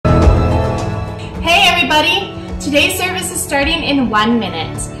everybody. Today's service is starting in 1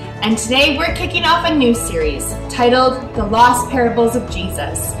 minute, and today we're kicking off a new series titled The Lost Parables of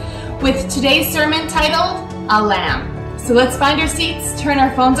Jesus, with today's sermon titled A Lamb. So let's find our seats, turn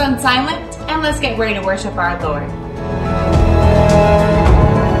our phones on silent, and let's get ready to worship our Lord.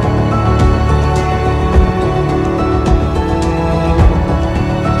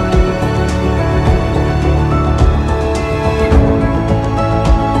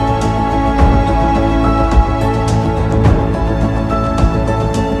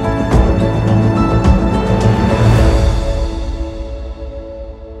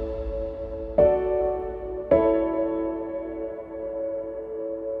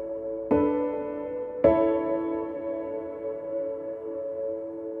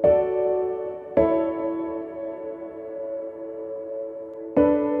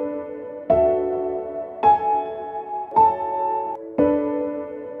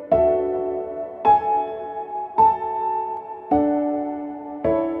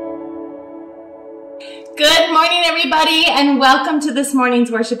 Good morning, everybody, and welcome to this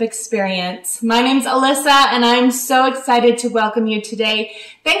morning's worship experience. My name's Alyssa, and I'm so excited to welcome you today.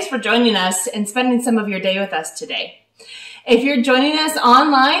 Thanks for joining us and spending some of your day with us today. If you're joining us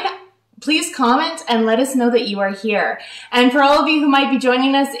online, please comment and let us know that you are here. And for all of you who might be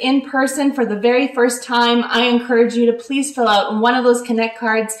joining us in person for the very first time, I encourage you to please fill out one of those Connect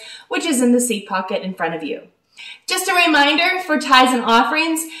cards, which is in the seat pocket in front of you. Just a reminder, for tithes and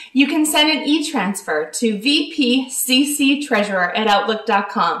offerings, you can send an e-transfer to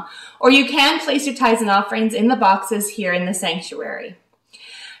VPCC@outlook.com, or you can place your tithes and offerings in the boxes here in the sanctuary.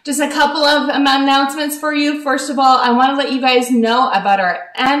 Just a couple of announcements for you. First of all, I want to let you guys know about our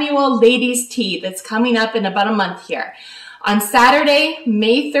annual ladies' tea that's coming up in about a month here. On Saturday,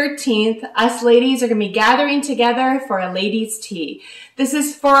 May 13th, us ladies are going to be gathering together for a ladies' tea. This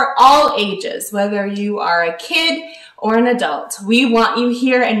is for all ages, whether you are a kid or an adult. We want you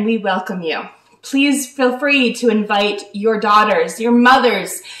here and we welcome you. Please feel free to invite your daughters, your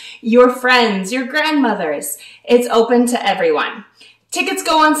mothers, your friends, your grandmothers. It's open to everyone. Tickets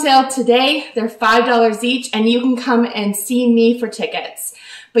go on sale today. They're $5 each, and you can come and see me for tickets.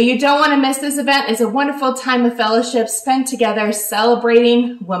 But you don't want to miss this event. It's a wonderful time of fellowship spent together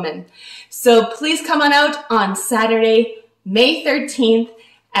celebrating women. So please come on out on Saturday, May 13th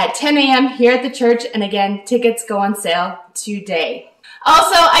at 10 a.m. here at the church. And again, tickets go on sale today.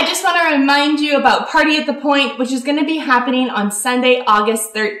 Also, I just want to remind you about Party at the Point, which is going to be happening on Sunday,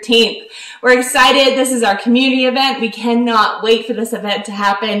 August 13th. We're excited. This is our community event. We cannot wait for this event to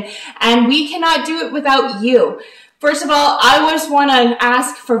happen, and we cannot do it without you. First of all, I just want to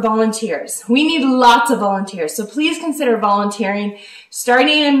ask for volunteers. We need lots of volunteers, so please consider volunteering.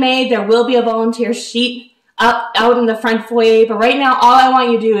 Starting in May, there will be a volunteer sheet out in the front foyer, but right now all I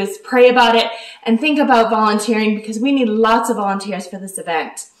want you to do is pray about it and think about volunteering, because we need lots of volunteers for this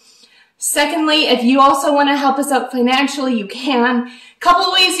event. Secondly, if you also want to help us out financially, you can. A couple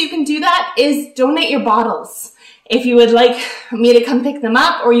of ways you can do that is donate your bottles. If you would like me to come pick them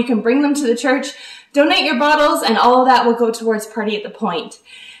up, or you can bring them to the church, donate your bottles, and all of that will go towards Party at the Point.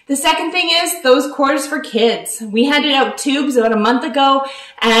 The second thing is those quarters for kids. We handed out tubes about a month ago,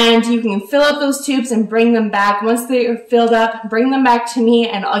 and you can fill up those tubes and bring them back. Once they are filled up, bring them back to me,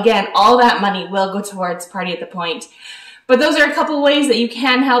 and again, all that money will go towards Party at the Point. But those are a couple of ways that you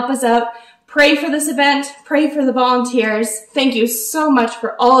can help us out. Pray for this event. Pray for the volunteers. Thank you so much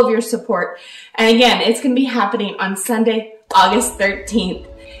for all of your support. And again, it's going to be happening on Sunday, August 13th.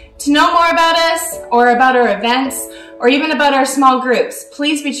 To know more about us, or about our events, or even about our small groups,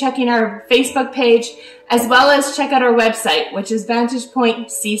 please be checking our Facebook page, as well as check out our website, which is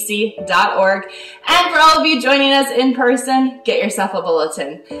VantagePointCC.org. And for all of you joining us in person, get yourself a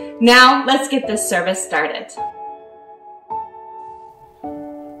bulletin. Now, let's get this service started.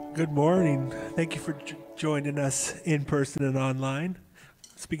 Good morning. Thank you for joining us in person and online.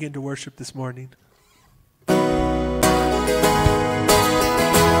 Let's begin to worship this morning.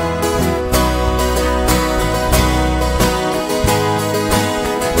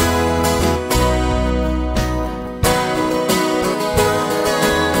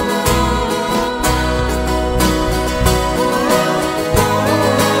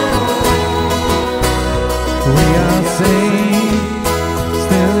 We are changed.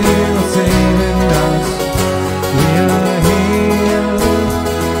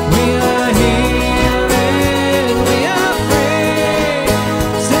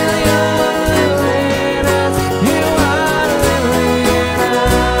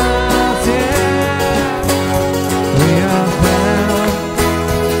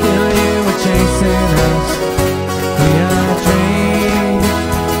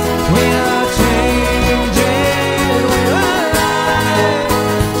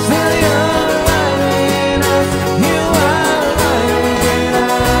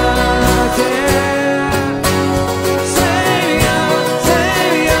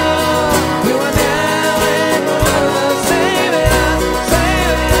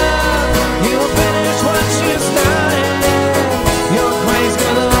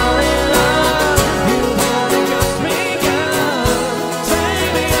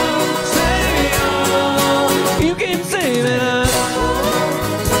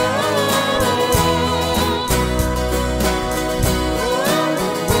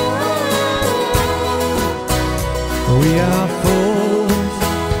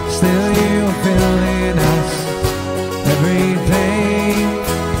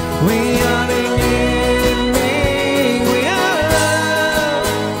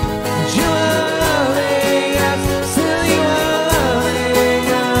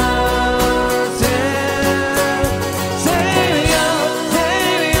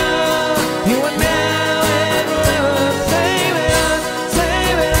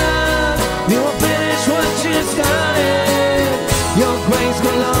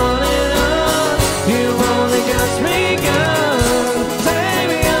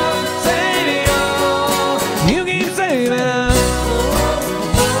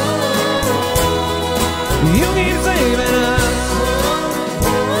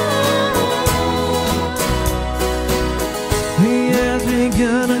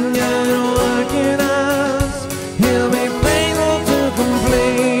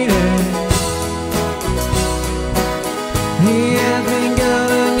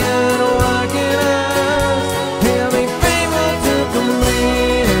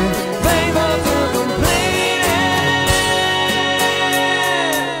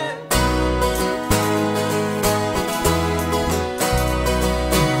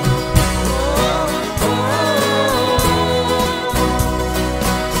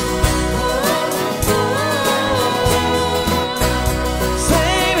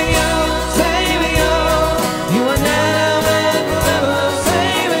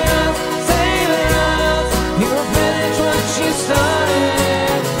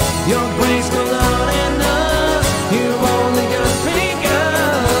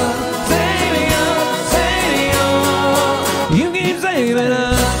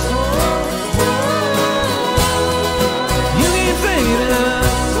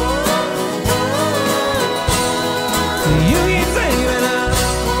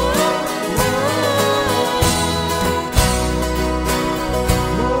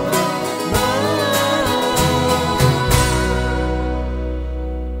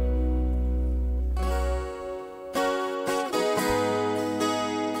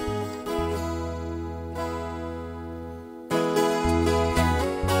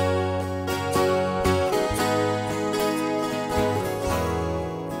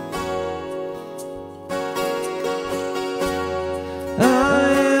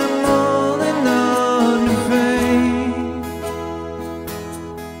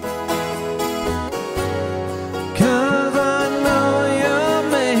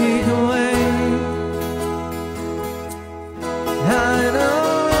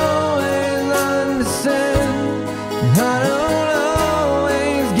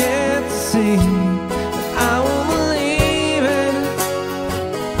 me. I will believe it.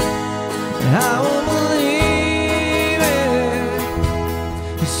 I will believe it.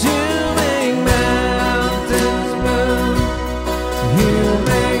 'Cause you make mountains move. You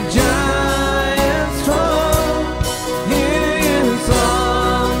make giants fall. You use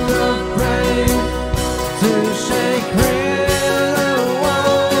songs of praise to shake prison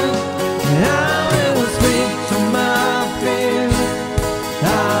walls. I will speak to my fear.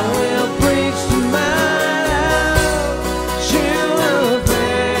 I will preach to my doubt. You will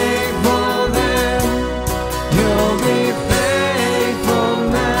faithful then. You'll be faithful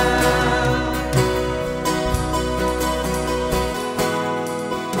now.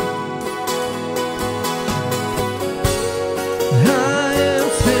 I am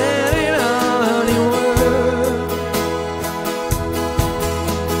standing on your word.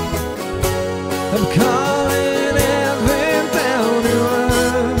 I'm calling heaven down to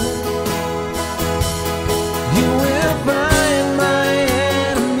earth. You will find my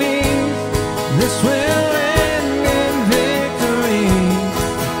enemies. This will end in victory.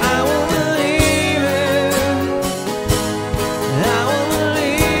 I will believe it. I will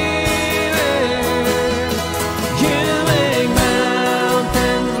believe it. You make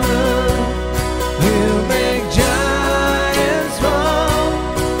mountains move. You make giants fall.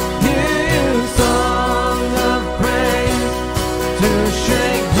 You use songs of praise to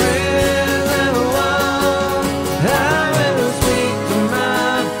shake prison walls. I will speak to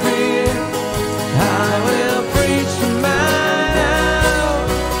my fear. I will preach to my doubt.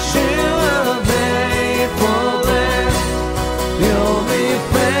 You are faithful then. You'll be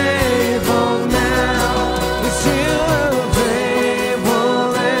faithful now. Yes, you are faithful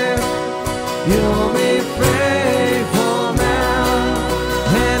then. You'll be faithful now.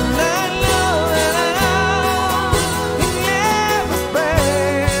 And I know that I know you never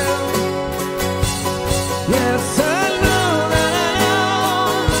fail. Yes, I know that I know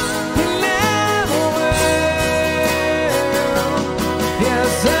you never will.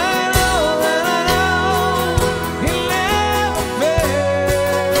 Yes, I know that I know you never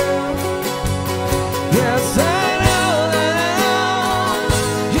fail. Yes, I know that I know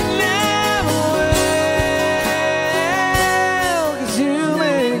you never will. 'Cause you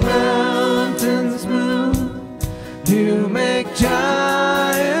make mountains move. You make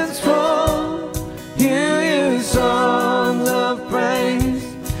giants fall. You use songs of praise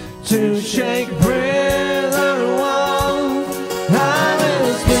to shake prison walls. I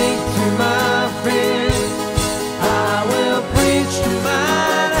will speak to my fear. I will preach to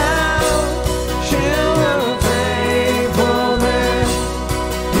my doubt. You will faithful then.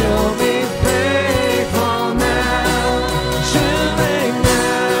 You'll be faithful now. You make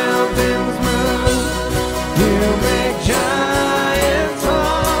mountains move. You make giants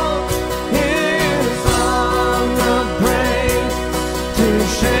fall. You use songs of praise to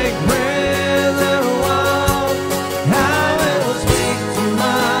shake prison walls. I will speak to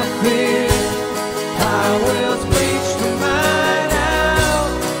my fear. I will preach to my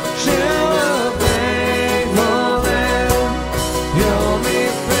doubt. You will faithful then. You'll be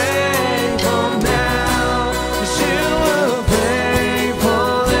faithful now. You will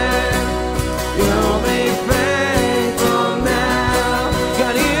faithful then. You'll be faithful now.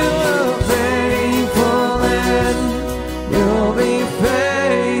 God, you will faithful then. You'll be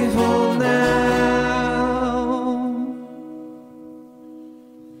faithful now.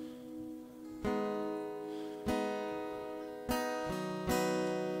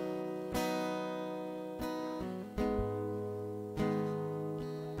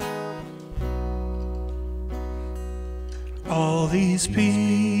 All these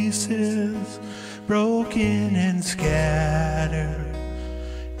pieces broken and scattered,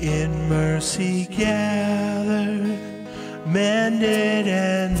 in mercy gathered, mended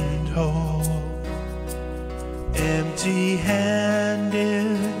and whole. Empty-handed,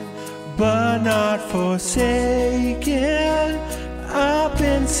 but not forsaken. I've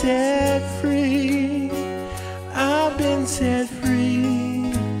been set free. I've been set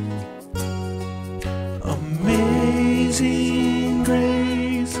free. Amazing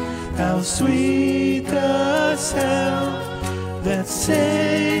grace, how sweet the sound that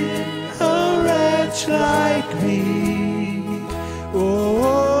saved a wretch like me.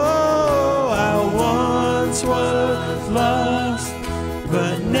 Oh, I once was lost,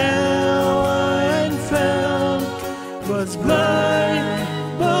 but now I'm found. Was blind,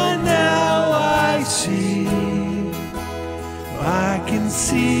 but now I see. I can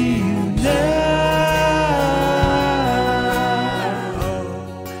see you now.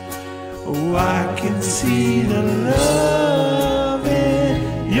 Oh, I can see the love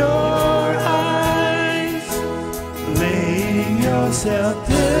in your yourself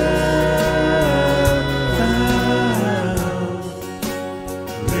down,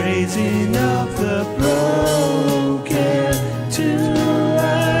 raising up the broken to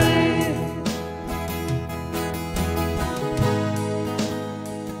life.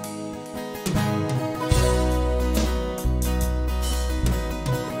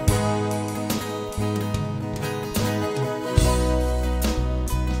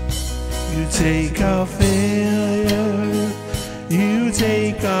 You take our failure, you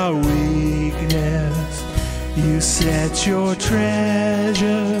take our weakness, you set your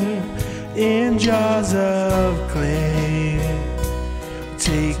treasure in jars of clay.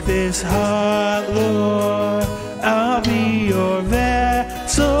 Take this heart, Lord, I'll be your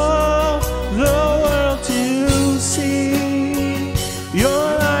vessel, the world to see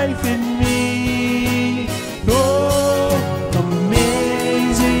your life in me. Oh,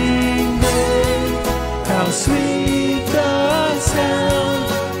 amazing grace, how sweet the sound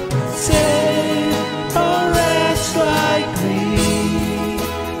that saved a wretch like me.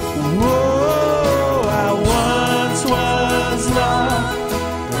 Whoa, I once was lost,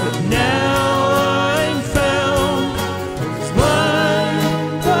 but now I'm found. I was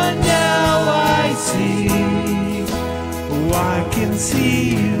blind, but now I see. Oh, I can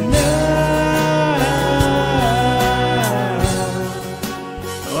see you now.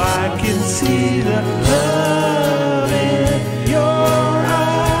 Oh, I can see the love in your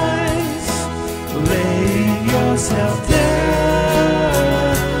eyes. Lay yourself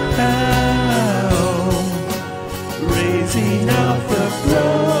down, raising up the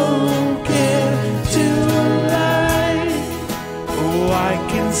broken to life. Oh, I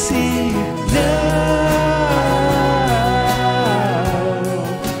can see you now.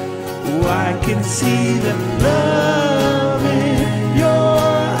 Oh, I can see the love in your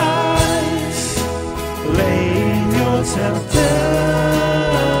eyes. Laying yourself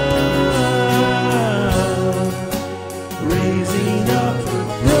down, raising up the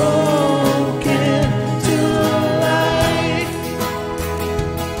broken to life.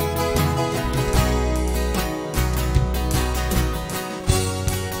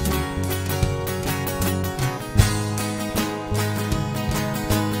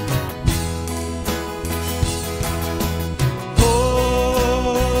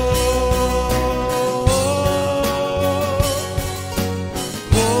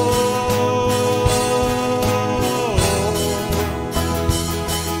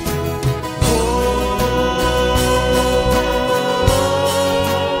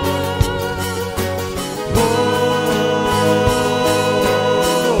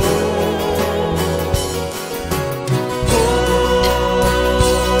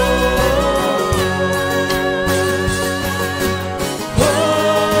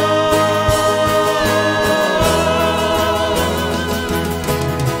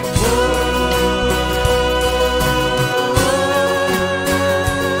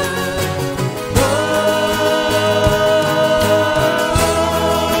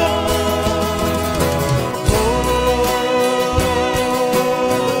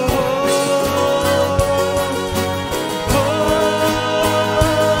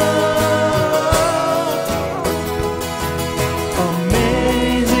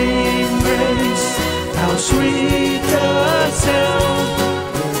 Amazing grace, how sweet the sound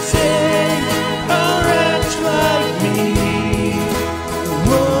that saved a wretch like me.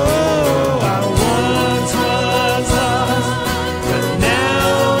 Whoa, I once was lost, but now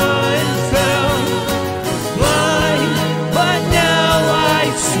I'm found. Was blind, but now I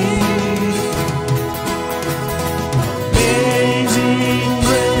see. Amazing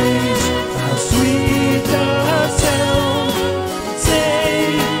grace, how sweet the sound that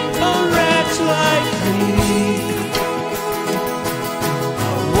saved a wretch like me. I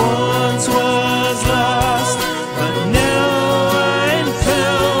once was lost, but now I'm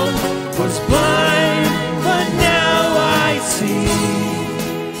found. Was blind, but now I see.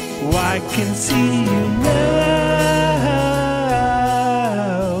 Oh, I can see you now.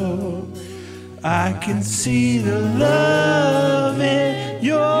 I can see the love in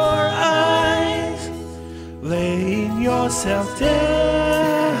your eyes. Laying yourself down,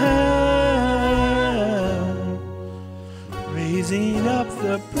 raising up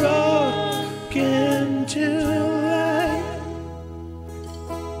the broken to life.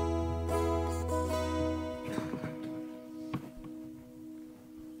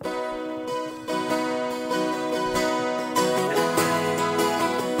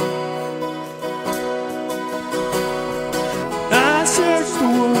 I searched the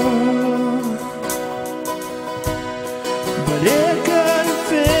world, but it couldn't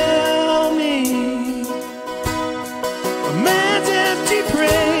fill me. A man's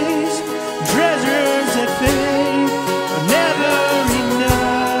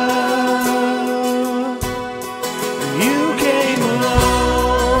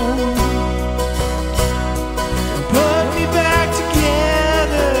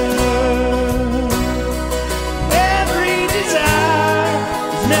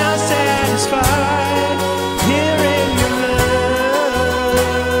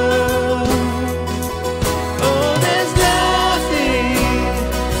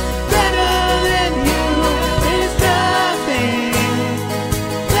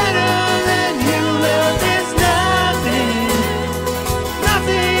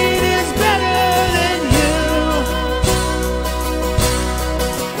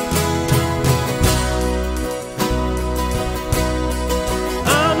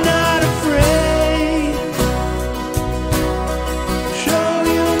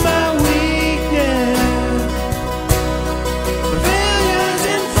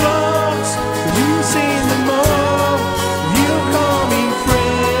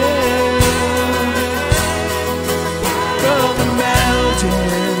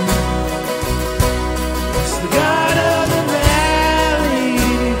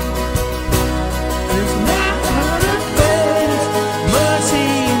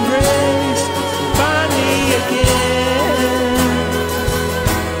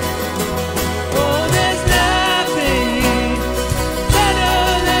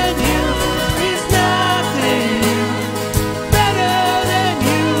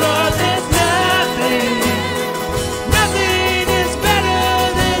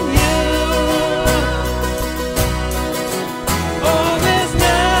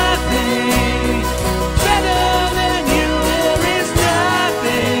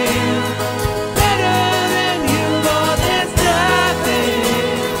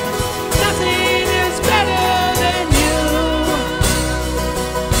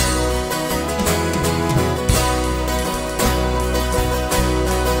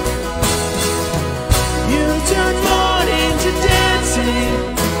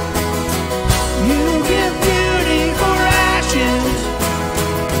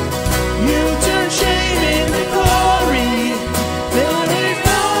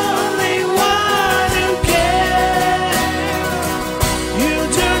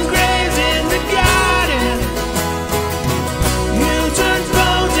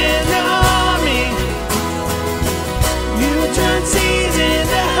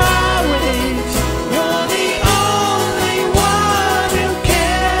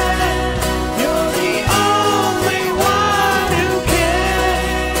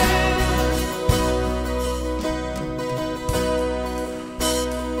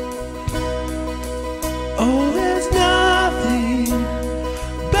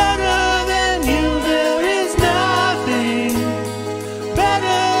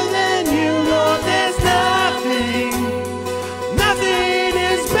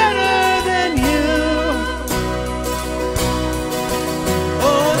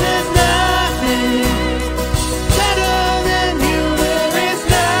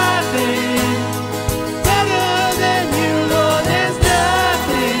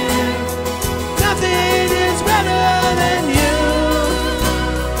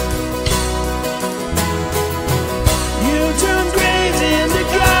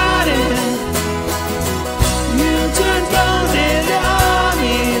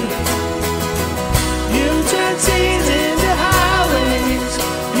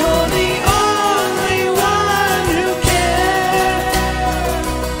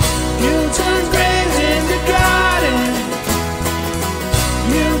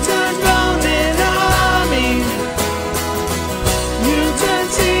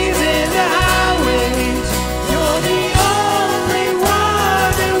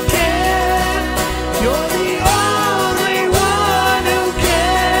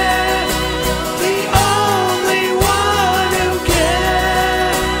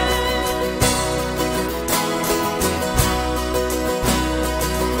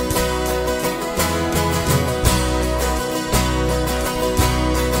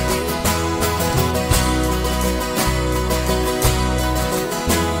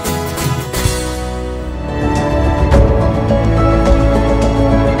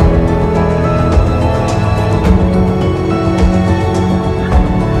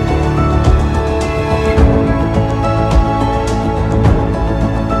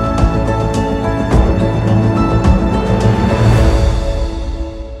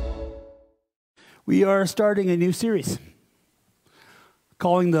We are starting a new series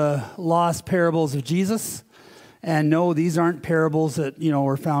calling the Lost Parables of Jesus. And no, these aren't parables that,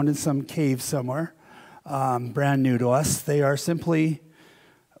 were found in some cave somewhere, brand new to us. They are simply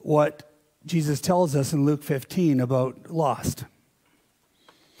what Jesus tells us in Luke 15 about lost.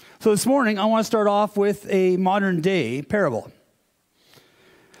 So this morning, I want to start off with a modern day parable.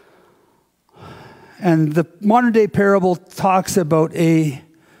 And the modern day parable talks about a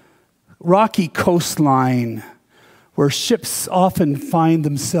rocky coastline where ships often find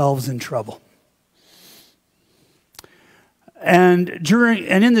themselves in trouble. And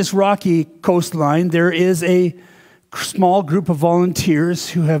in this rocky coastline, there is a small group of volunteers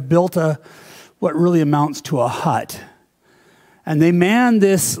who have built what really amounts to a hut. And they man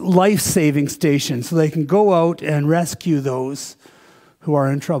this life-saving station so they can go out and rescue those who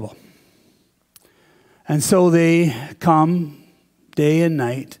are in trouble. And so they come day and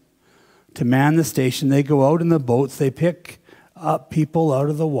night to man the station. They go out in the boats. They pick up people out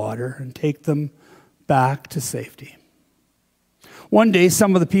of the water and take them back to safety. One day,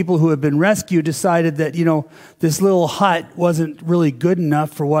 some of the people who had been rescued decided that, this little hut wasn't really good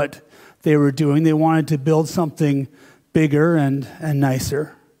enough for what they were doing. They wanted to build something bigger and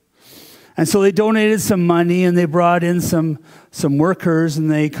nicer. And so they donated some money and they brought in some workers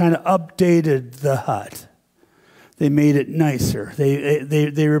and they kind of updated the hut. They made it nicer.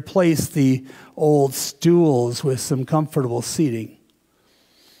 They replaced the old stools with some comfortable seating.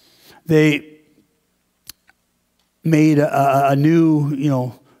 They made a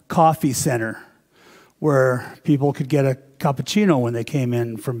new, coffee center where people could get a cappuccino when they came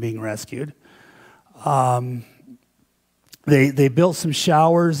in from being rescued. They built some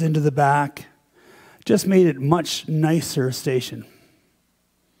showers into the back, just made it much nicer station.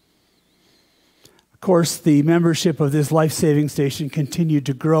 Of course, the membership of this life-saving station continued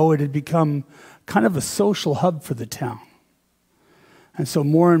to grow. It had become kind of a social hub for the town. And so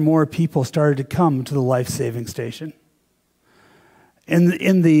more and more people started to come to the life-saving station.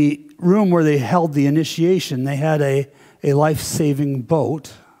 In the room where they held the initiation, they had a life-saving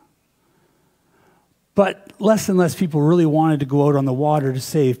boat. But less and less people really wanted to go out on the water to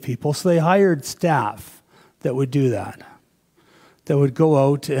save people, so they hired staff that would do that would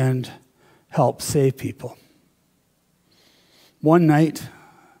go out and help save people. One night,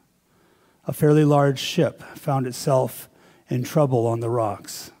 a fairly large ship found itself in trouble on the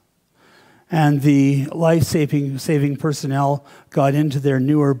rocks. And the life-saving personnel got into their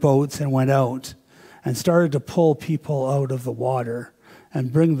newer boats and went out and started to pull people out of the water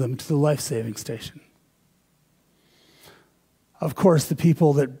and bring them to the life-saving station. Of course, the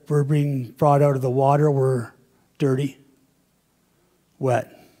people that were being brought out of the water were dirty,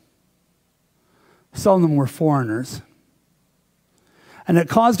 wet. Some of them were foreigners. And it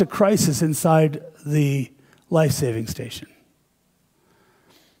caused a crisis inside the life-saving station.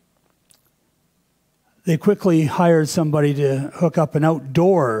 They quickly hired somebody to hook up an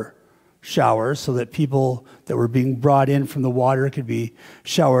outdoor shower so that people that were being brought in from the water could be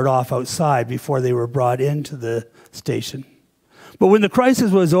showered off outside before they were brought into the station. But when the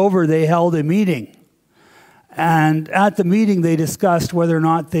crisis was over, they held a meeting. And at the meeting, they discussed whether or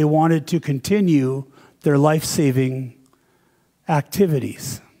not they wanted to continue their life-saving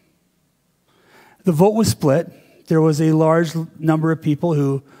activities. The vote was split. There was a large number of people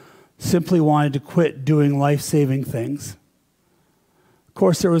who simply wanted to quit doing life-saving things. Of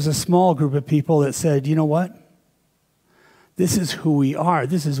course, there was a small group of people that said, you know what? This is who we are.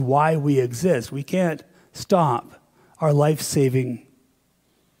 This is why we exist. We can't stop our life-saving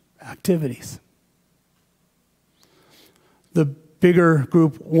activities. The bigger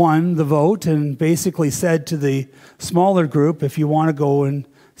group won the vote and basically said to the smaller group, if you want to go and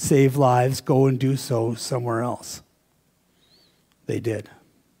save lives, go and do so somewhere else. They did.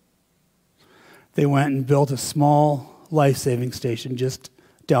 They went and built a small life-saving station just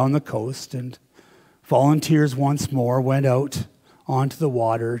down the coast, and volunteers once more went out onto the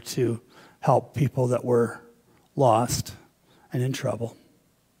water to help people that were lost and in trouble.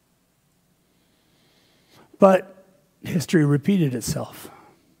 But history repeated itself.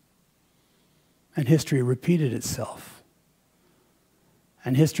 And history repeated itself.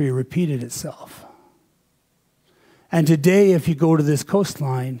 And history repeated itself. And today, if you go to this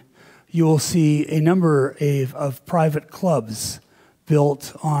coastline, you will see a number of private clubs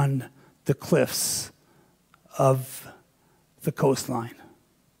built on the cliffs of the coastline.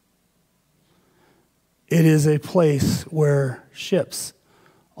 It is a place where ships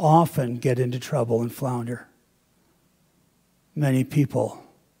often get into trouble and flounder. Many people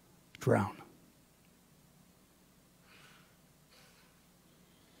drown.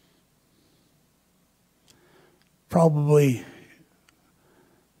 probably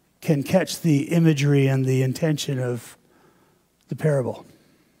can catch the imagery and the intention of the parable.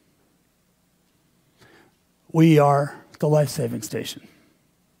 We are the life-saving station.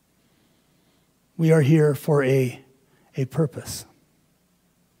 We are here for a purpose.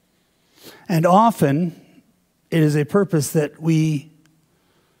 And often, it is a purpose that we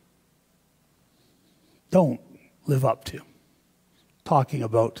don't live up to, talking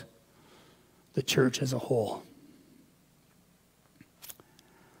about the church as a whole.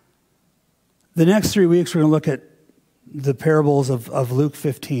 The next 3 weeks, we're going to look at the parables of Luke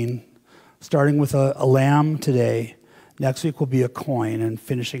 15, starting with a lamb today. Next week will be a coin, and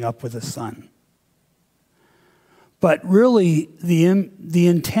finishing up with a son. But really, the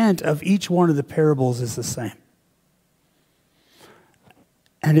intent of each one of the parables is the same.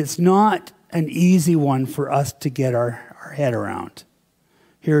 And it's not an easy one for us to get our head around.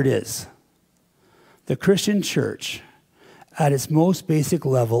 Here it is. The Christian church, at its most basic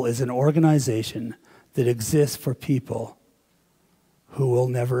level, is an organization that exists for people who will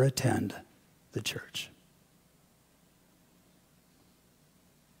never attend the church.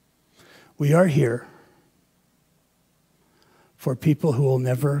 We are here for people who will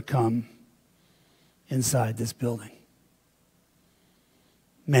never come inside this building.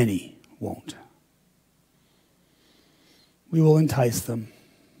 Many won't. We will entice them.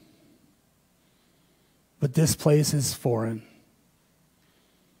 But this place is foreign.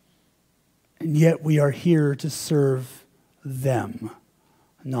 And yet we are here to serve them,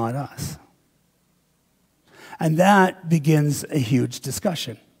 not us. And that begins a huge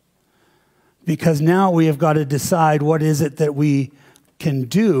discussion. Because now we have got to decide what is it that we can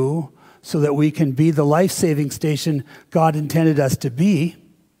do so that we can be the life-saving station God intended us to be.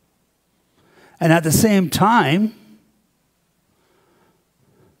 And at the same time,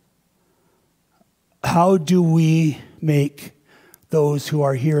 how do we make those who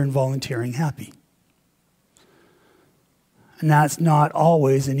are here and volunteering happy? And that's not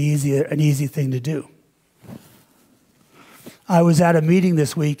always an easy thing to do. I was at a meeting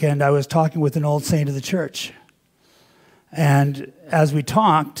this week, and I was talking with an old saint of the church. And as we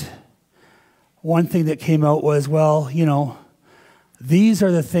talked, one thing that came out was, well, you know, these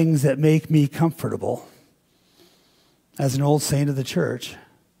are the things that make me comfortable as an old saint of the church.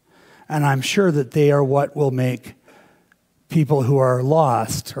 And I'm sure that they are what will make people who are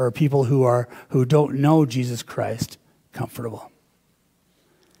lost or people who don't know Jesus Christ comfortable.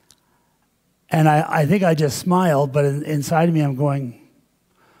 And I think I just smiled, but inside of me I'm going,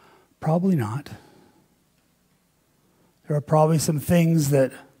 probably not. There are probably some things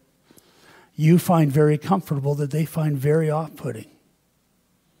that you find very comfortable that they find very off-putting.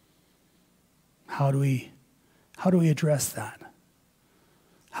 How do we address that?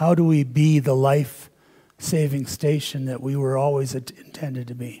 How do we be the life-saving station that we were always intended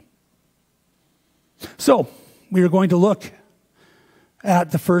to be? So, we are going to look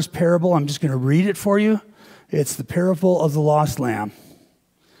at the first parable. I'm just going to read it for you. It's the parable of the lost lamb.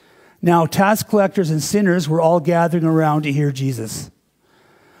 Now, tax collectors and sinners were all gathering around to hear Jesus.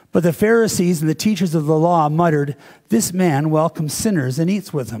 But the Pharisees and the teachers of the law muttered, "This man welcomes sinners and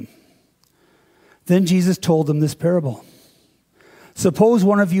eats with them." Then Jesus told them this parable. Suppose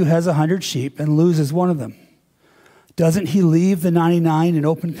one of you has 100 sheep and loses one of them. Doesn't he leave the 99 in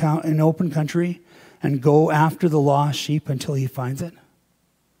open country and go after the lost sheep until he finds it?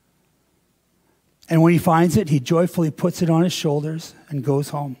 And when he finds it, he joyfully puts it on his shoulders and goes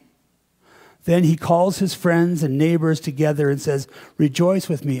home. Then he calls his friends and neighbors together and says, "Rejoice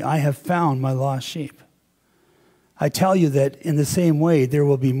with me, I have found my lost sheep." I tell you that in the same way, there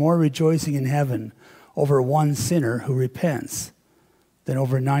will be more rejoicing in heaven over one sinner who repents than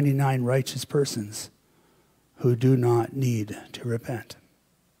over 99 righteous persons who do not need to repent.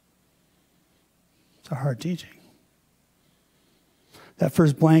 It's a hard teaching. That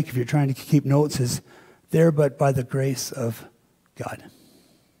first blank, if you're trying to keep notes, is there but by the grace of God.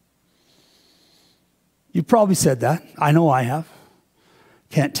 You've probably said that. I know I have.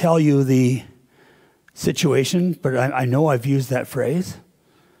 Can't tell you the situation, but I know I've used that phrase.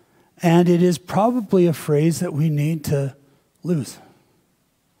 And it is probably a phrase that we need to lose.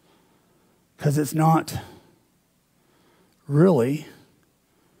 Because it's not really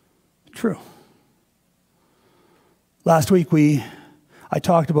true. Last week I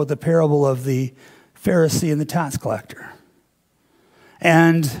talked about the parable of the Pharisee and the tax collector.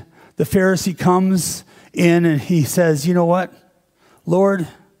 And the Pharisee comes in and he says, "You know what? Lord,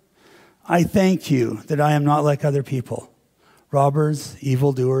 I thank you that I am not like other people, robbers,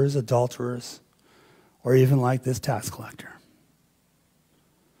 evildoers, adulterers, or even like this tax collector."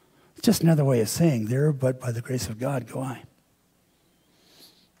 It's just another way of saying, there, but by the grace of God go I.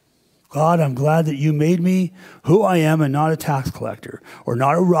 God, I'm glad that you made me who I am and not a tax collector or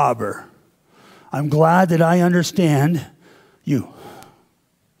not a robber. I'm glad that I understand you.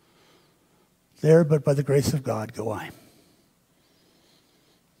 There, but by the grace of God go I.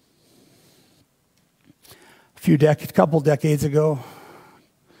 A couple decades ago,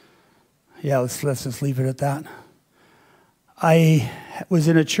 let's just leave it at that. I was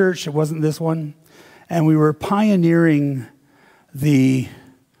in a church, it wasn't this one, and we were pioneering the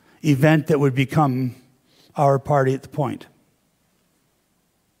event that would become our party at the Point.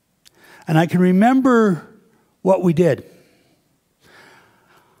 And I can remember what we did.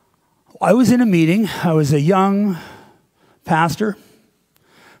 I was in a meeting. I was a young pastor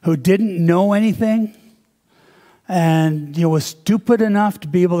who didn't know anything and was stupid enough to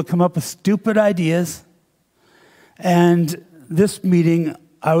be able to come up with stupid ideas. And this meeting,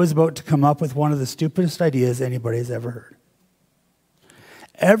 I was about to come up with one of the stupidest ideas anybody's ever heard.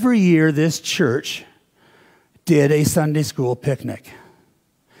 Every year, this church did a Sunday school picnic.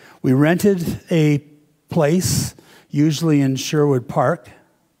 We rented a place, usually in Sherwood Park.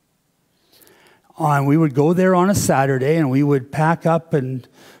 We would go there on a Saturday, and we would pack up and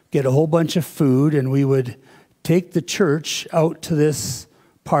get a whole bunch of food, and we would take the church out to this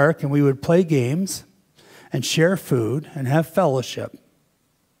park, and we would play games and share food and have fellowship.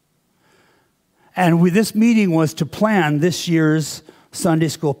 And this meeting was to plan this year's Sunday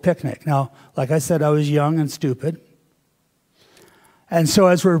school picnic. Now, like I said, I was young and stupid. And so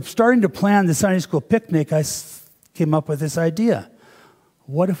as we're starting to plan the Sunday school picnic, I came up with this idea.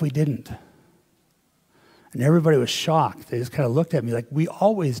 What if we didn't? And everybody was shocked. They just kind of looked at me like, we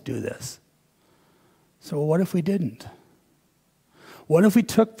always do this. So what if we didn't? What if we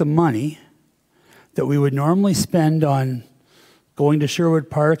took the money that we would normally spend on going to Sherwood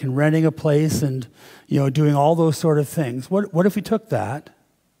Park and renting a place and doing all those sort of things? What if we took that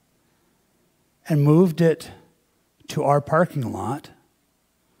and moved it to our parking lot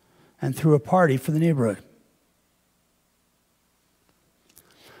and threw a party for the neighborhood?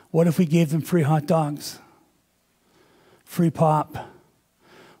 What if we gave them free hot dogs, free pop?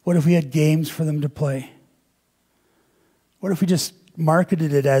 What if we had games for them to play? What if we just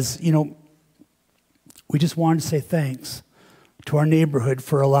marketed it as, we just wanted to say thanks to our neighborhood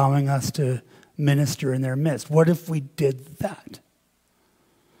for allowing us to minister in their midst? What if we did that?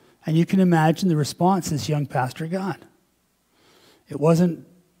 And you can imagine the response this young pastor got. It wasn't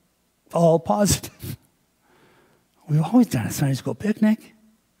all positive. We've always done a Sunday school picnic.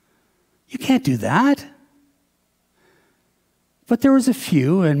 You can't do that. But there was a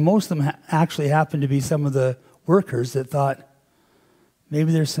few, and most of them actually happened to be some of the workers that thought,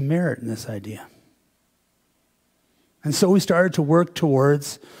 maybe there's some merit in this idea. And so we started to work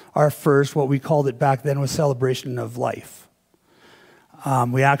towards our first, what we called it back then, was celebration of life.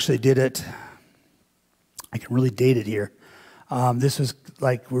 We actually did it, I can really date it here. This was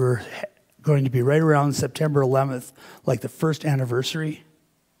like we're going to be right around September 11th, like the first anniversary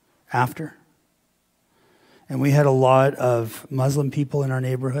after. And we had a lot of Muslim people in our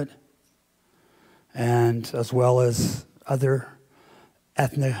neighborhood, and as well as other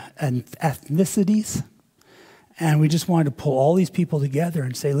ethnicities. And we just wanted to pull all these people together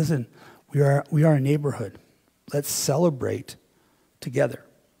and say, listen, we are a neighborhood. Let's celebrate together.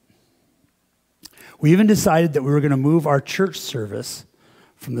 We even decided that we were going to move our church service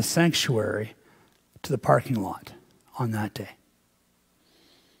from the sanctuary to the parking lot on that day.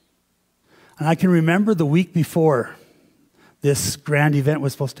 And I can remember the week before this grand event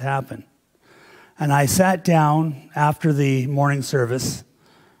was supposed to happen. And I sat down after the morning service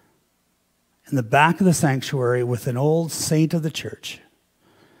in the back of the sanctuary with an old saint of the church,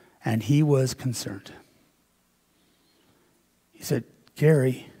 and he was concerned. He said,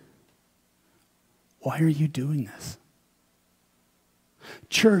 Garry, why are you doing this?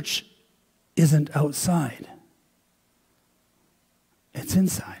 Church isn't outside. It's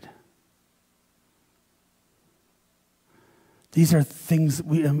inside. These are things,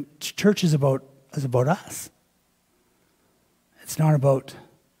 church is about us. It's not about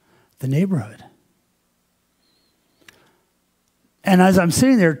the neighborhood. And as I'm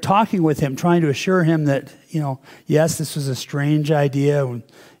sitting there talking with him, trying to assure him that, yes, this was a strange idea. It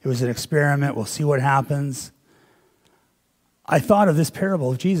was an experiment. We'll see what happens. I thought of this parable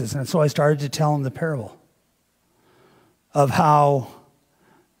of Jesus, and so I started to tell him the parable of how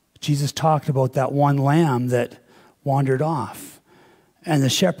Jesus talked about that one lamb that wandered off, and the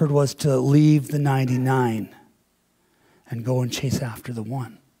shepherd was to leave the 99 and go and chase after the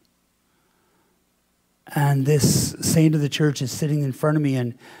one. And this saint of the church is sitting in front of me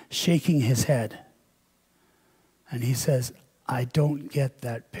and shaking his head. And he says, I don't get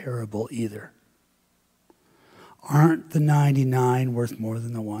that parable either. Aren't the 99 worth more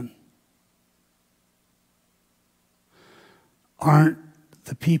than the one? Aren't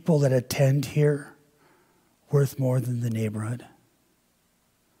the people that attend here worth more than the neighborhood?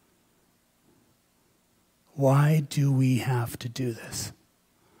 Why do we have to do this?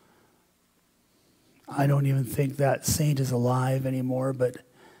 I don't even think that saint is alive anymore, but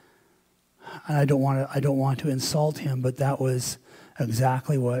I don't want to insult him, but that was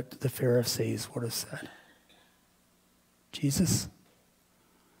exactly what the Pharisees would have said. Jesus,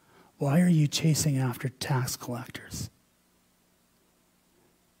 why are you chasing after tax collectors?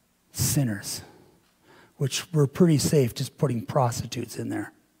 Sinners, which were pretty safe just putting prostitutes in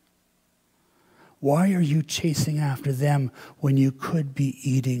there. Why are you chasing after them when you could be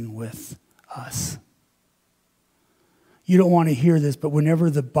eating with us? You don't want to hear this, but whenever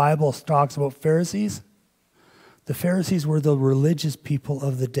the Bible talks about Pharisees, the Pharisees were the religious people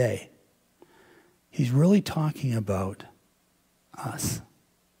of the day. He's really talking about us.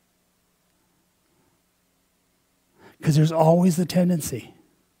 Because there's always the tendency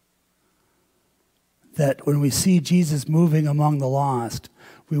that when we see Jesus moving among the lost,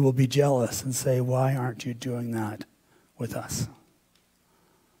 we will be jealous and say, why aren't you doing that with us?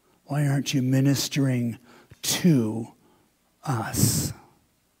 Why aren't you ministering to us?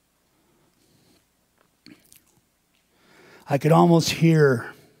 I could almost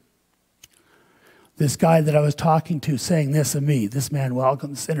hear this guy that I was talking to saying this of me, this man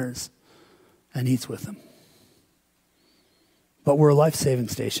welcomes sinners and eats with them. But we're a life-saving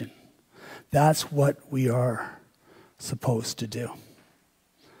station. That's what we are supposed to do.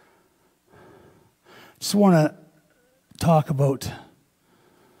 Just want to talk about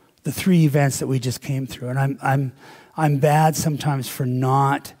the 3 events that we just came through. And I'm bad sometimes for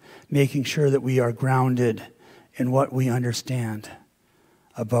not making sure that we are grounded in what we understand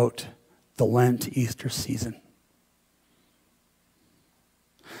about the Lent Easter season.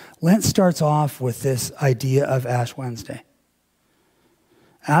 Lent starts off with this idea of Ash Wednesday.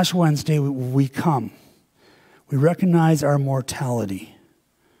 Ash Wednesday, we come. We recognize our mortality,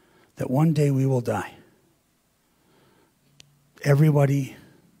 that one day we will die. Everybody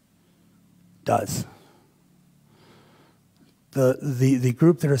does. The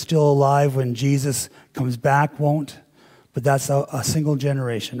group that are still alive when Jesus comes back won't, but that's a single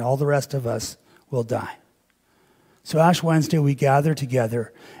generation. All the rest of us will die. So Ash Wednesday, we gather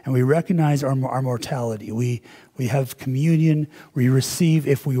together and we recognize our mortality. We have communion. We receive,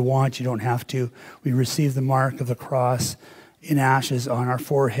 if we want, you don't have to, we receive the mark of the cross in ashes on our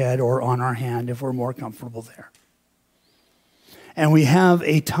forehead or on our hand if we're more comfortable there. And we have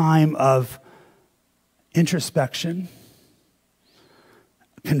a time of introspection,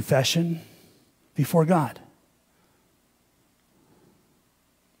 confession before God.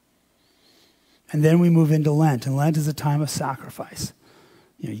 And then we move into Lent, and Lent is a time of sacrifice.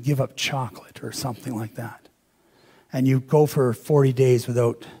 You give up chocolate or something like that. And you go for 40 days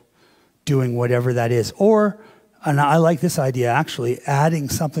without doing whatever that is. Or, and I like this idea actually, adding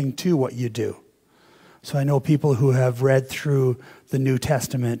something to what you do. So I know people who have read through the New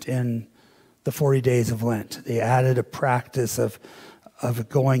Testament in the 40 days of Lent. They added a practice of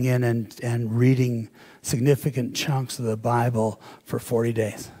going in and reading significant chunks of the Bible for 40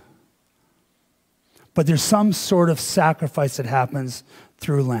 days. But there's some sort of sacrifice that happens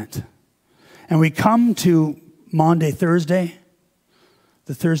through Lent. And we come to Maundy Thursday,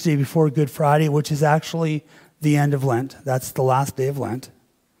 the Thursday before Good Friday, which is actually the end of Lent. That's the last day of Lent.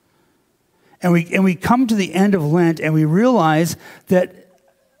 And we come to the end of Lent and we realize that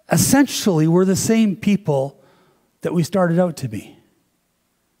essentially we're the same people that we started out to be.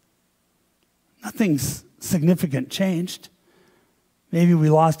 Nothing's significant changed. Maybe we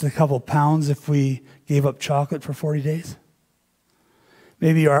lost a couple pounds if we gave up chocolate for 40 days.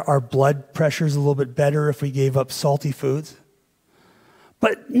 Maybe our blood pressure is a little bit better if we gave up salty foods.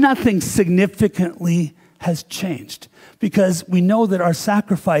 But nothing significantly has changed because we know that our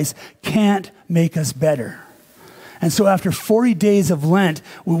sacrifice can't make us better. And so after 40 days of Lent,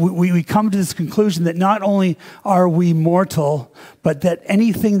 we come to this conclusion that not only are we mortal, but that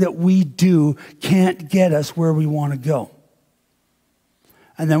anything that we do can't get us where we want to go.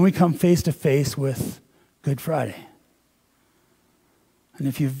 And then we come face to face with Good Friday. And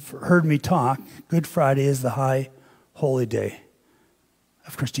if you've heard me talk, Good Friday is the high holy day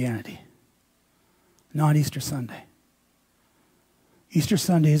of Christianity, not Easter Sunday. Easter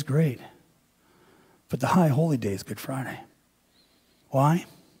Sunday is great, but the high holy day is Good Friday. Why?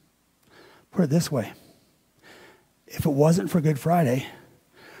 Put it this way. if it wasn't for Good Friday,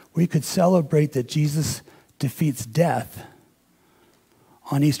 we could celebrate that Jesus defeats death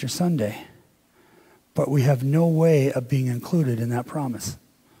on Easter Sunday, but we have no way of being included in that promise.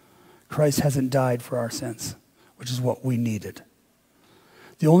 Christ hasn't died for our sins, which is what we needed.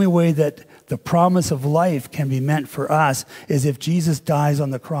 The only way that the promise of life can be meant for us is if Jesus dies on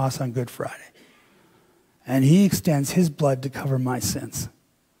the cross on Good Friday. And he extends his blood to cover my sins.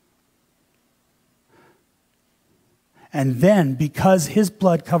 And then, because his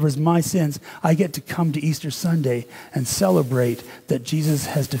blood covers my sins, I get to come to Easter Sunday and celebrate that Jesus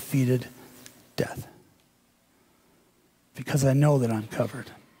has defeated death. Because I know that I'm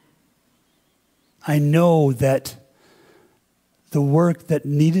covered. I know that the work that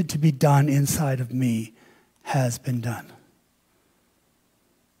needed to be done inside of me has been done.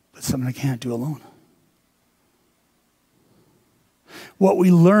 But something I can't do alone. What we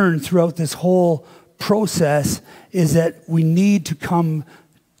learn throughout this whole process is that we need to come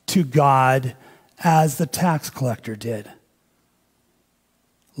to God as the tax collector did.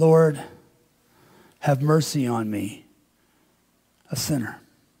 Lord, have mercy on me, a sinner.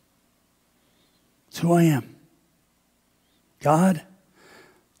 It's who I am. God,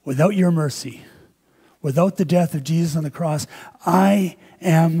 without your mercy, without the death of Jesus on the cross, I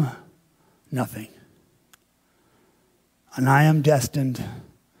am nothing. And I am destined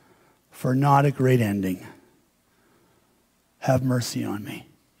for not a great ending. Have mercy on me,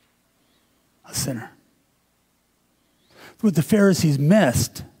 a sinner. What the Pharisees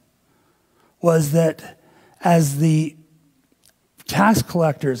missed was that as the tax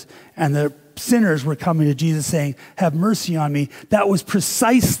collectors and the sinners were coming to Jesus saying, have mercy on me, that was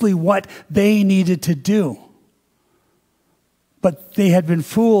precisely what they needed to do. But they had been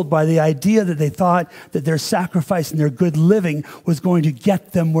fooled by the idea that they thought that their sacrifice and their good living was going to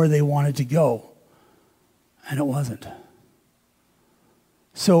get them where they wanted to go. And it wasn't.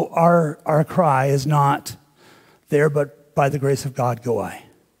 So our cry is not there, but by the grace of God go I.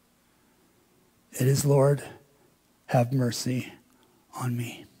 It is, Lord, have mercy on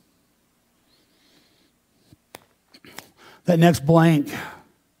me. That next blank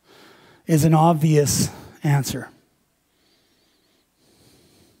is an obvious answer.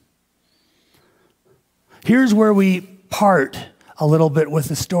 Here's where we part a little bit with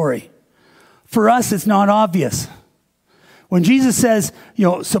the story. For us, it's not obvious. When Jesus says,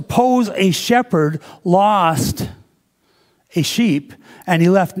 suppose a shepherd lost a sheep and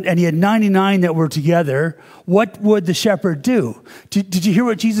he had 99 that were together, what would the shepherd do? Did you hear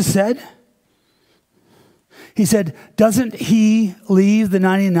what Jesus said? He said, doesn't he leave the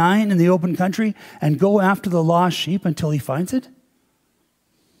 99 in the open country and go after the lost sheep until he finds it?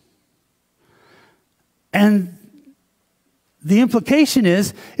 And the implication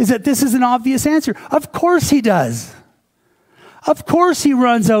is that this is an obvious answer. Of course he does. Of course he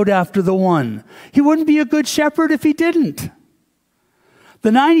runs out after the one. He wouldn't be a good shepherd if he didn't.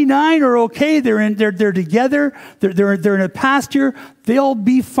 The 99 are okay. They're together. They're in a pasture. They'll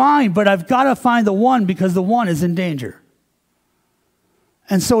be fine. But I've got to find the one because the one is in danger.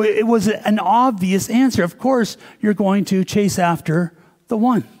 And so it was an obvious answer. Of course, you're going to chase after the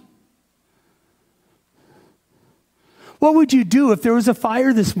one. What would you do if there was a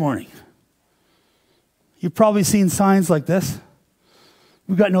fire this morning? You've probably seen signs like this.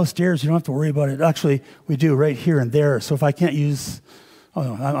 We've got no stairs. You don't have to worry about it. Actually, we do right here and there. So if I can't use... Oh,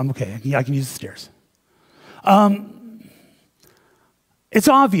 no, I'm okay. I can use the stairs. It's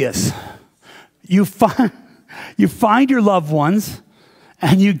obvious. You find your loved ones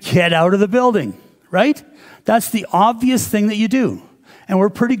and you get out of the building, right? That's the obvious thing that you do. And we're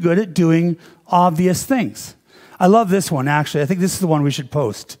pretty good at doing obvious things. I love this one, actually. I think this is the one we should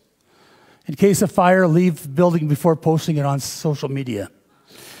post. In case of fire, leave the building before posting it on social media.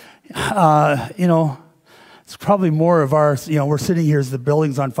 It's probably more of our, we're sitting here as the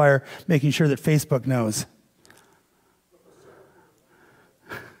building's on fire, making sure that Facebook knows.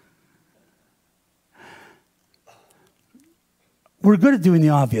 We're good at doing the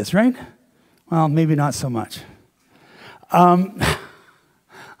obvious, right? Well, maybe not so much. A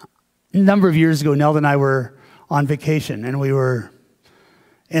number of years ago, Nelda and I were on vacation, and we were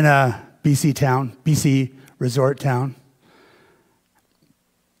in a BC resort town.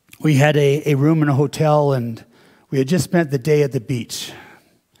 We had a room in a hotel, and we had just spent the day at the beach.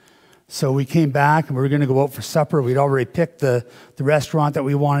 So we came back, and we were going to go out for supper. We'd already picked the restaurant that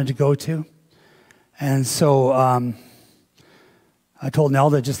we wanted to go to. And so I told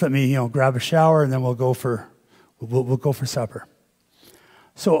Nelda, just let me grab a shower, and then we'll go for supper.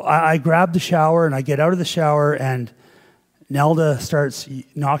 So I grabbed the shower, and I get out of the shower, and Nelda starts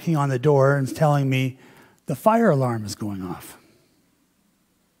knocking on the door and telling me the fire alarm is going off.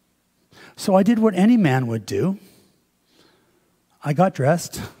 So I did what any man would do. I got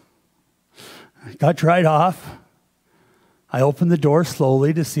dressed, I got dried off. I opened the door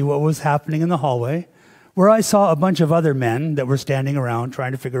slowly to see what was happening in the hallway, where I saw a bunch of other men that were standing around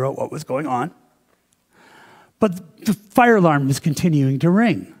trying to figure out what was going on. But the fire alarm was continuing to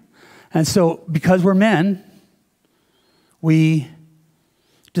ring. And so because we're men, we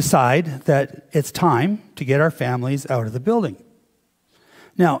decide that it's time to get our families out of the building.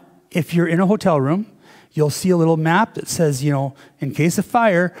 Now, if you're in a hotel room, you'll see a little map that says, in case of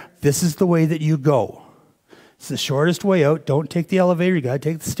fire, this is the way that you go. It's the shortest way out. Don't take the elevator. You got to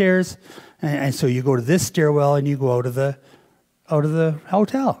take the stairs. And so you go to this stairwell and you go out of the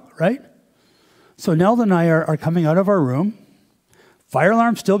hotel, right? So Nelda and I are coming out of our room. Fire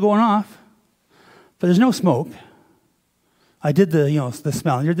alarm's still going off, but there's no smoke. I did the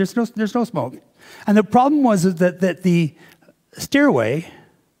smell. There's no smoke. And the problem was that the stairway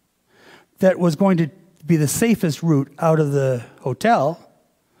that was going to be the safest route out of the hotel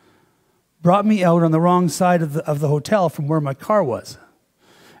brought me out on the wrong side of the hotel from where my car was.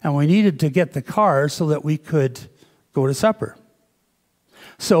 And we needed to get the car so that we could go to supper.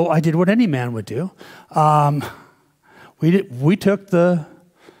 So I did what any man would do. We took the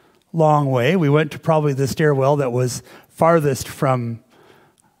long way. We went to probably the stairwell that was farthest from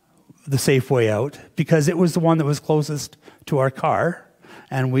the safe way out because it was the one that was closest to our car,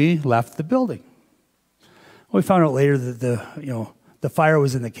 and we left the building. We found out later that the fire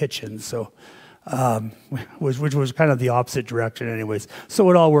was in the kitchen, so which was kind of the opposite direction anyways. So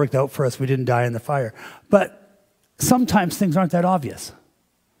it all worked out for us. We didn't die in the fire. But sometimes things aren't that obvious.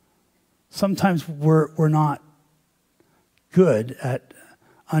 Sometimes we're not good at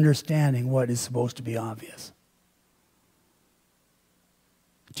understanding what is supposed to be obvious.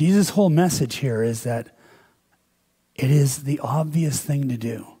 Jesus' whole message here is that it is the obvious thing to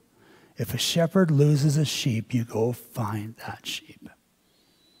do. If a shepherd loses a sheep, you go find that sheep.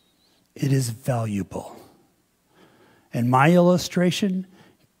 It is valuable. In my illustration,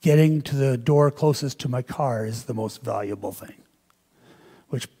 getting to the door closest to my car is the most valuable thing,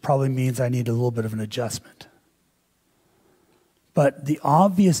 which probably means I need a little bit of an adjustment. But the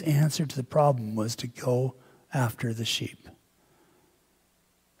obvious answer to the problem was to go after the sheep.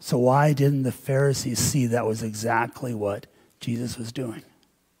 So why didn't the Pharisees see that was exactly what Jesus was doing?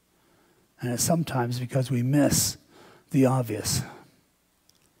 And it's sometimes because we miss the obvious.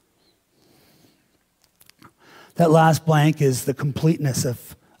 That last blank is the completeness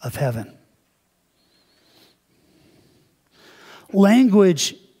of heaven.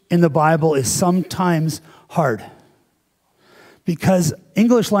 Language in the Bible is sometimes hard because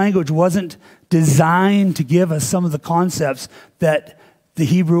English language wasn't designed to give us some of the concepts that the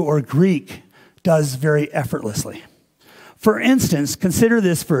Hebrew or Greek does very effortlessly. For instance, consider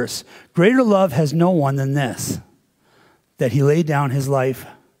this verse. Greater love has no one than this, that he laid down his life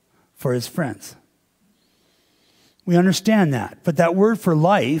for his friends. We understand that. But that word for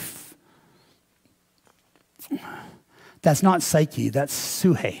life, that's not psyche, that's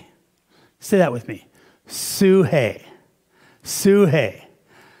suhe. Say that with me. Suhe. Suhe.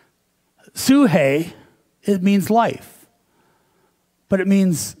 Suhe, it means life. But it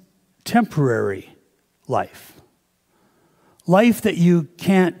means temporary life. Life that you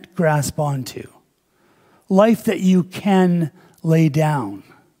can't grasp onto. Life that you can lay down.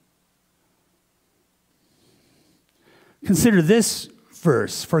 Consider this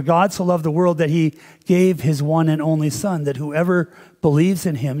verse. For God so loved the world that he gave his one and only Son, that whoever believes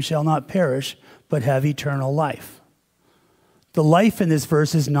in him shall not perish, but have eternal life. The life in this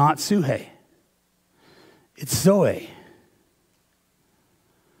verse is not suhe. It's zoe.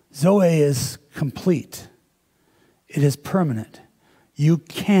 Zoe is complete. It is permanent. You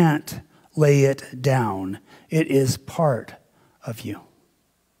can't lay it down. It is part of you.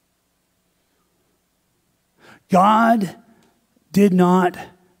 God did not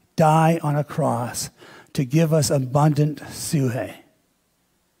die on a cross to give us abundant suhe.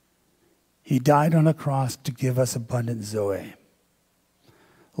 He died on a cross to give us abundant zoe.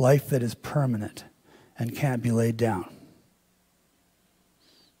 Life that is permanent and can't be laid down.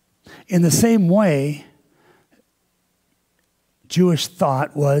 In the same way, Jewish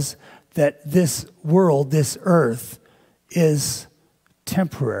thought was that this world, this earth, is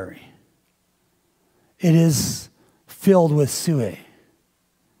temporary. It is filled with suhe.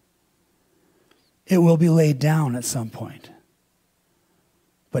 It will be laid down at some point.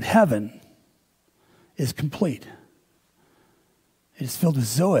 But heaven is complete. It is filled with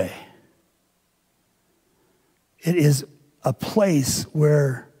zoe. It is a place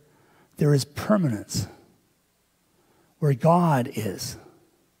where there is permanence. where God is.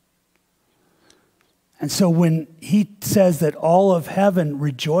 And so when he says that all of heaven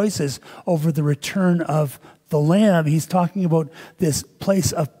rejoices over the return of the Lamb, he's talking about this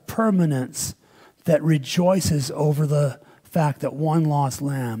place of permanence that rejoices over the fact that one lost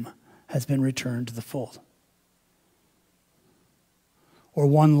lamb has been returned to the fold. Or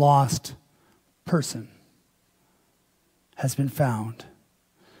one lost person has been found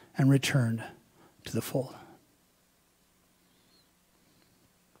and returned to the fold.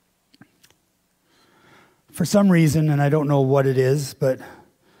 For some reason, and I don't know what it is, but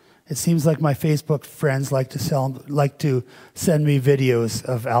it seems like my Facebook friends like to send me videos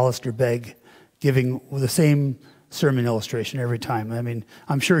of Alistair Begg giving the same sermon illustration every time. I mean,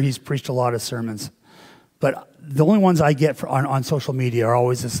 I'm sure he's preached a lot of sermons, but the only ones I get on social media are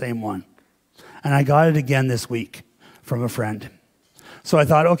always the same one. And I got it again this week from a friend. So I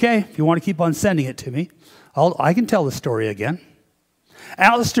thought, okay, if you want to keep on sending it to me, I can tell the story again.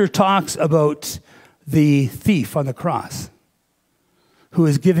 Alistair talks about the thief on the cross who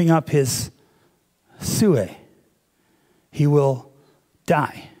is giving up his sue. He will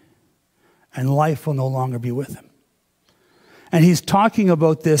die, and life will no longer be with him. And he's talking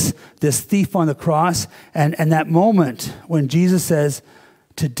about this thief on the cross and that moment when Jesus says,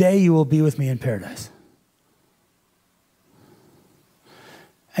 today you will be with me in paradise.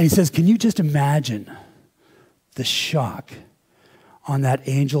 And he says, can you just imagine the shock on that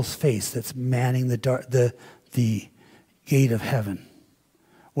angel's face that's manning the gate of heaven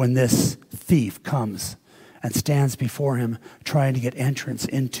when this thief comes and stands before him trying to get entrance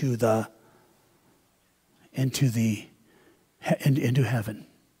into heaven.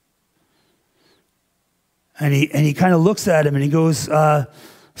 And he kind of looks at him and he goes,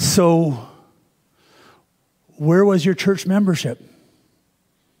 so where was your church membership?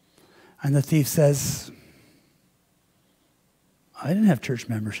 And the thief says, I didn't have church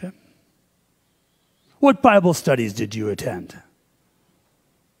membership. What Bible studies did you attend?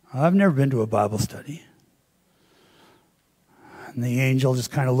 I've never been to a Bible study. And the angel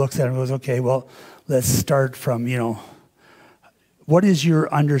just kind of looks at him and goes, okay, well, let's start from, what is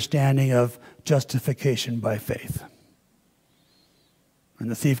your understanding of justification by faith? And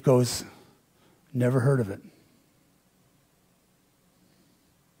the thief goes, never heard of it.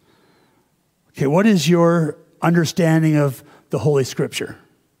 Okay, what is your understanding of the Holy Scripture?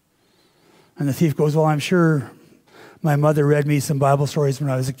 And the thief goes, well, I'm sure my mother read me some Bible stories when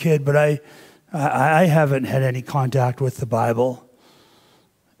I was a kid, but I haven't had any contact with the Bible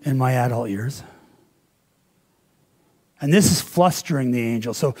in my adult years. And this is flustering the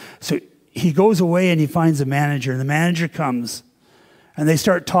angel. So he goes away and he finds a manager, and the manager comes, and they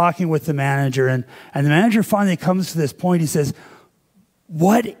start talking with the manager, and the manager finally comes to this point. He says,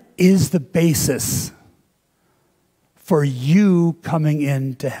 what is the basis for you coming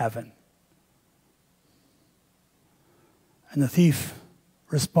into heaven? And the thief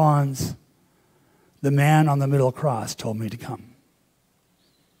responds, the man on the middle cross told me to come.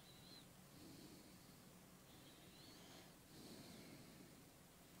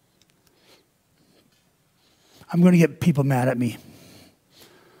 I'm going to get people mad at me.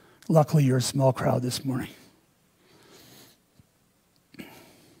 Luckily, you're a small crowd this morning.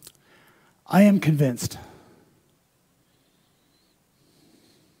 I am convinced.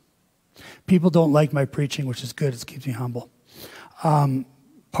 People don't like my preaching, which is good. It keeps me humble.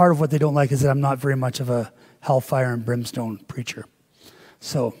 Part of what they don't like is that I'm not very much of a hellfire and brimstone preacher.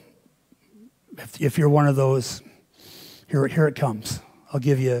 So if you're one of those, here it comes. I'll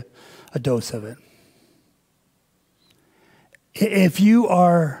give you a dose of it. If you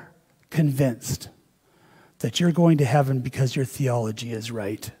are convinced that you're going to heaven because your theology is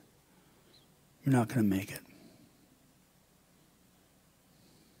right, you're not going to make it.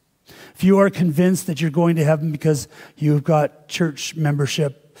 If you are convinced that you're going to heaven because you've got church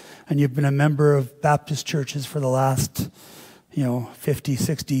membership and you've been a member of Baptist churches for the last, 50,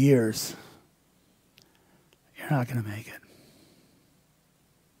 60 years, you're not going to make it.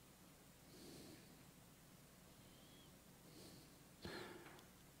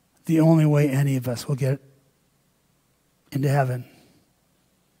 The only way any of us will get into heaven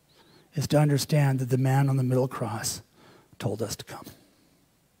is to understand that the man on the middle cross told us to come.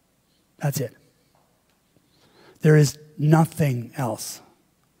 That's it. There is nothing else.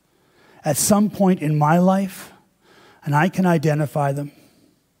 At some point in my life, and I can identify them,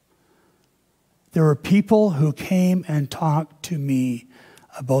 there were people who came and talked to me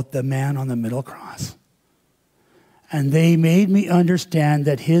about the man on the middle cross. And they made me understand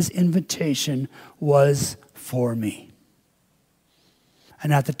that his invitation was for me.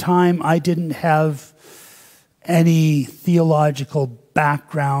 And at the time, I didn't have any theological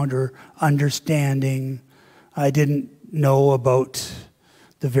background or understanding. I didn't know about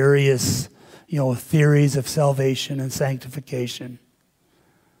the various, theories of salvation and sanctification.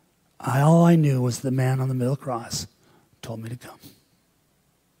 All I knew was the man on the middle cross told me to come.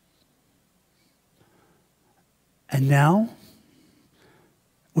 And now,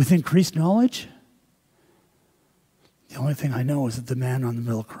 with increased knowledge, the only thing I know is that the man on the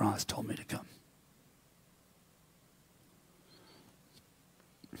middle cross told me to come.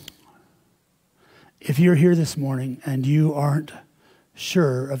 If you're here this morning and you aren't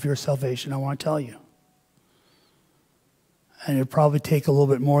sure of your salvation, I want to tell you. And it'll probably take a little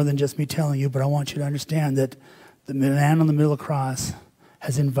bit more than just me telling you, but I want you to understand that the man on the middle cross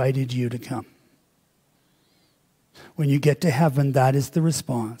has invited you to come. When you get to heaven, that is the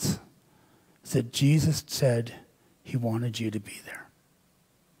response. It's that Jesus said he wanted you to be there.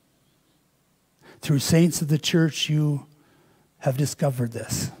 Through saints of the church, you have discovered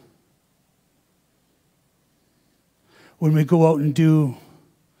this. When we go out and do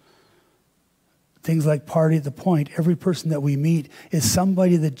things like Party at the Point, every person that we meet is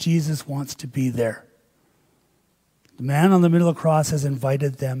somebody that Jesus wants to be there. The man on the middle of the cross has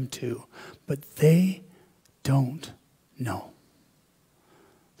invited them too, but they don't know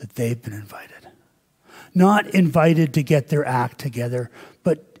that they've been invited. Not invited to get their act together,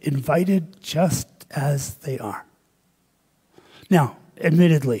 but invited just as they are. Now,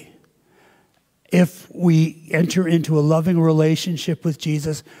 admittedly, if we enter into a loving relationship with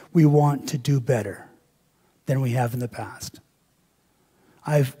Jesus, we want to do better than we have in the past.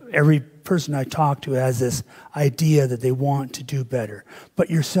 Every person I talk to has this idea that they want to do better. But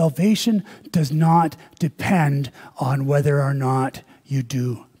your salvation does not depend on whether or not you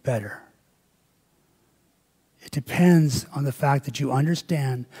do better. It depends on the fact that you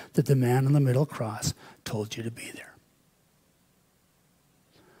understand that the man on the middle cross told you to be there.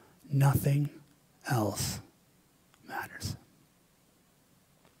 Nothing else matters.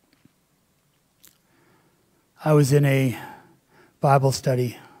 I was in a Bible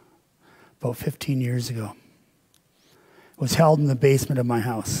study about 15 years ago. It was held in the basement of my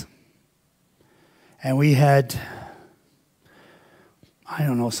house. And we had,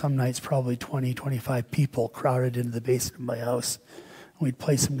 some nights probably 20, 25 people crowded into the basement of my house. We'd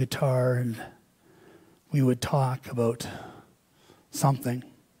play some guitar and we would talk about something.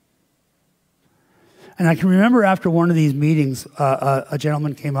 And I can remember after one of these meetings, a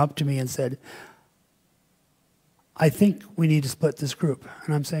gentleman came up to me and said, I think we need to split this group.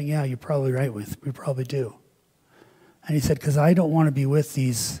 And I'm saying, yeah, you're probably right. We probably do. And he said, because I don't want to be with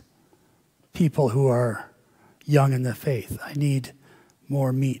these people who are young in the faith. I need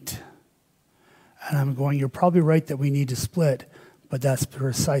more meat. And I'm going, you're probably right that we need to split, but that's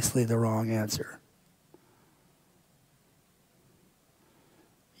precisely the wrong answer.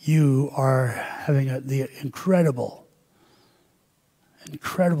 You are having the incredible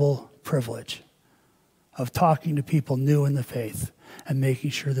privilege of talking to people new in the faith and making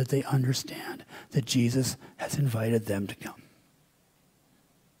sure that they understand that Jesus has invited them to come.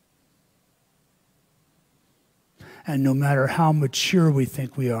 And no matter how mature we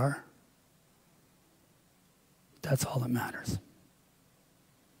think we are, that's all that matters.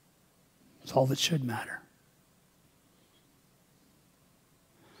 It's all that should matter.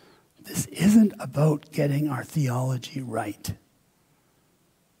 This isn't about getting our theology right.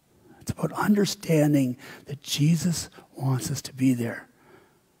 It's about understanding that Jesus wants us to be there.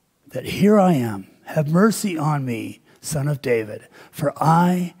 That here I am, have mercy on me, Son of David, for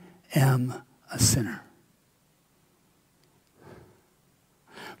I am a sinner.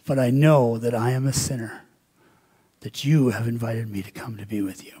 But I know that I am a sinner, that you have invited me to come to be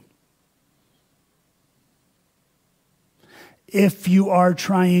with you. If you are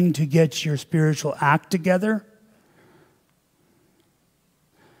trying to get your spiritual act together,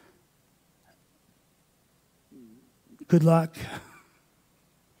 good luck.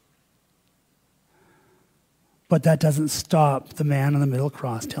 But that doesn't stop the man on the middle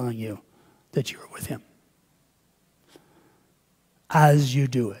cross telling you that you are with him as you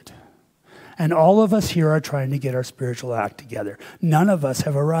do it. And all of us here are trying to get our spiritual act together. None of us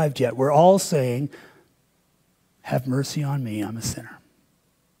have arrived yet. We're all saying, have mercy on me, I'm a sinner.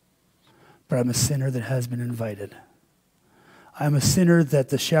 But I'm a sinner that has been invited. I'm a sinner that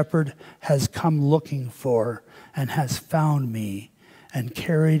the shepherd has come looking for and has found me and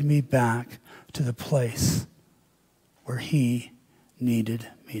carried me back to the place where he needed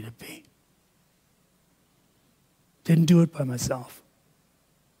me to be. Didn't do it by myself.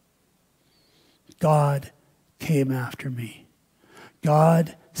 God came after me.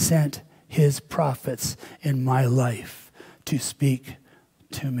 God sent his prophets in my life to speak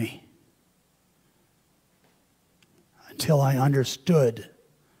to me. Until I understood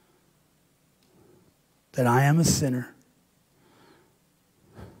that I am a sinner,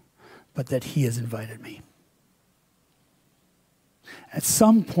 but that he has invited me. At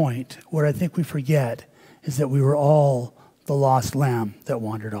some point, what I think we forget is that we were all the lost lamb that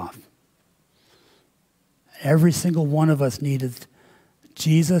wandered off. Every single one of us needed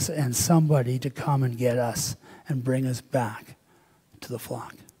Jesus and somebody to come and get us and bring us back to the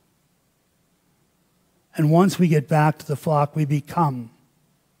flock. And once we get back to the flock, we become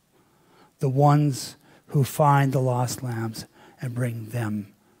the ones who find the lost lambs and bring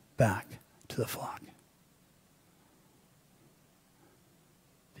them back to the flock.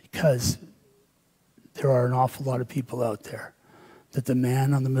 Because there are an awful lot of people out there that the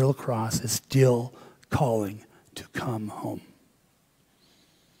man on the middle cross is still calling to come home.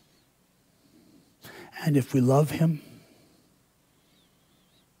 And if we love him,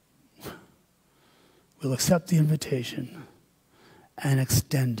 we'll accept the invitation and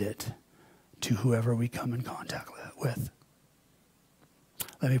extend it to whoever we come in contact with.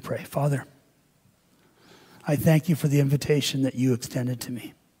 Let me pray. Father, I thank you for the invitation that you extended to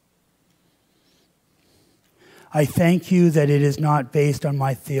me. I thank you that it is not based on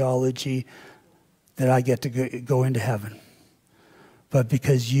my theology that I get to go into heaven, but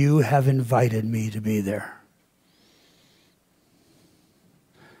because you have invited me to be there.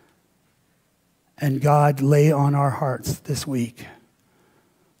 And God, lay on our hearts this week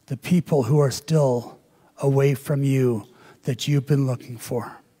the people who are still away from you that you've been looking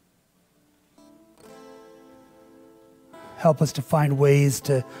for. Help us to find ways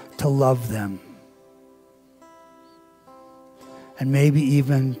to love them. And maybe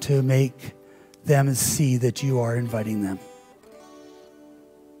even to make them see that you are inviting them.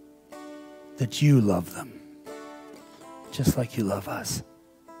 That you love them. Just like you love us.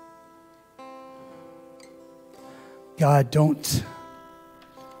 God, don't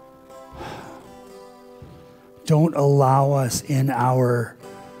allow us in our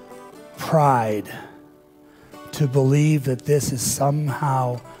pride to believe that this is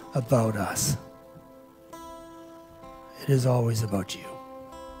somehow about us. It is always about you.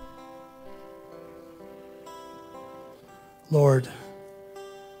 Lord,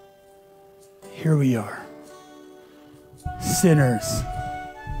 here we are, sinners.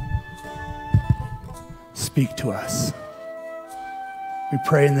 Speak to us. We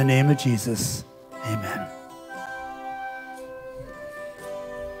pray in the name of Jesus. Amen.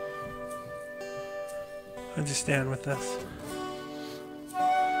 And just stand with us.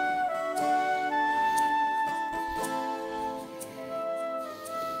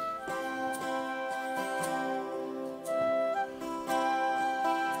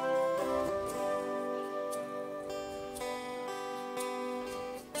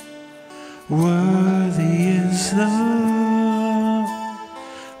 Worthy is the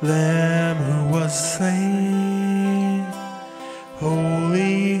Lamb who was slain.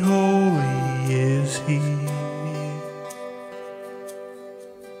 Holy, holy is he.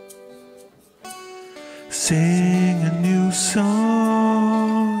 Sing a new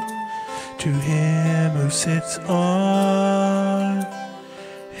song to him who sits on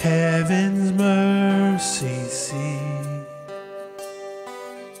heaven's mercy seat.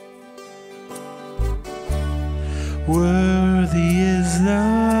 Worthy is the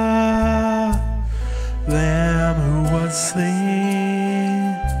Lamb who was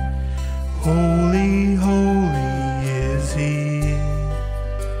slain. Holy, holy is he.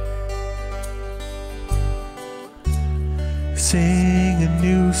 Sing a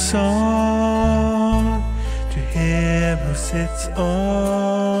new song to him who sits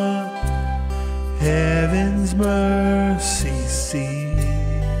on heaven's mercy seat.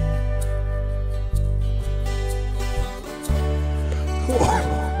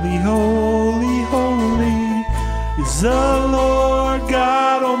 Holy, holy, holy is the Lord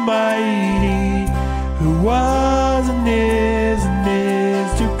God Almighty, who was and is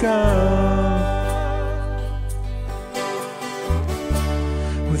to come.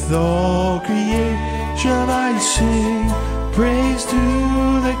 With all creation I sing praise to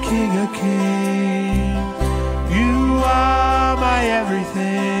the King of Kings. You are my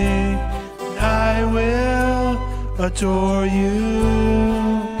everything, and I will adore you.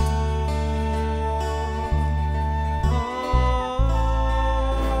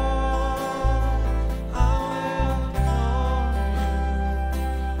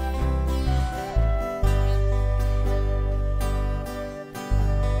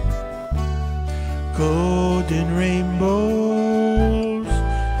 Golden rainbows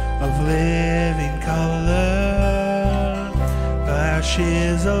of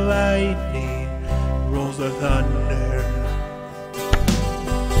flashes of lightning, rolls of thunder.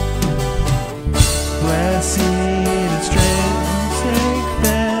 Blessing and strength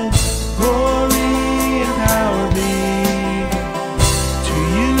and glory and power be to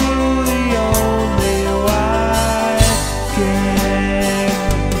you, the only wise King.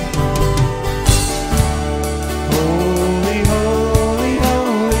 Holy, holy,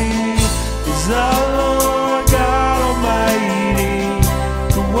 holy is the Lord God Almighty,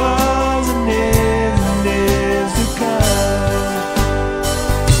 who was and is to come.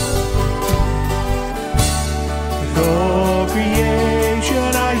 With all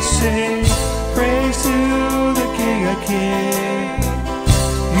creation I sing praise to the King of Kings.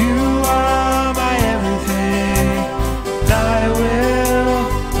 You are my everything, and I will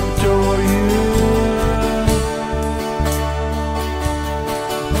adore you.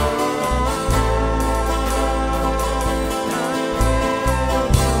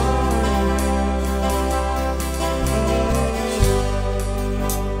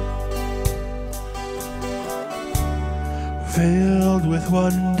 Filled with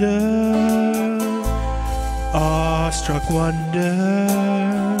wonder, awestruck wonder,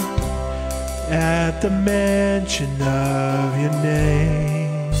 at the mention of your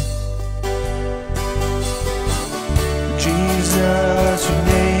name. Jesus, your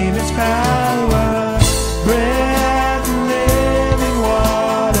name is power, breath and living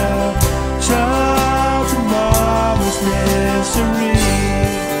water, such a marvelous mystery.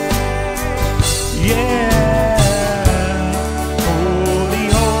 Yeah. Holy,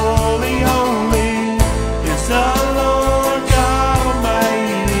 holy, holy is the Lord God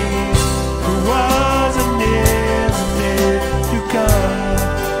Almighty, who was and is to come.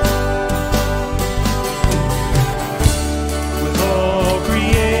 With all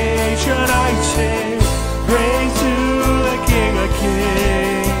creation I sing praise to the King of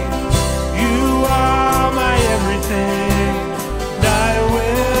Kings. You are my everything, and I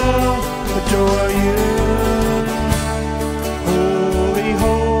will adore you. Holy,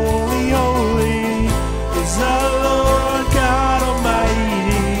 holy, holy is the Lord God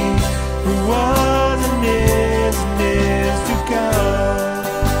Almighty, who was and is to come.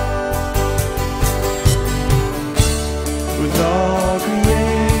 With all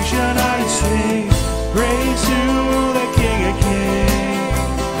creation I sing praise to the King of Kings.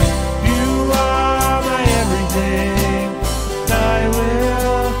 You are my everything, and I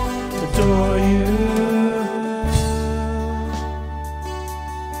will adore you.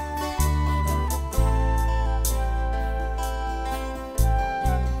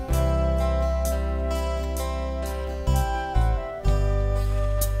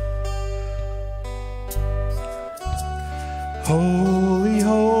 Holy,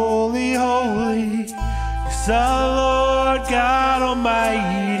 holy, holy is the Lord God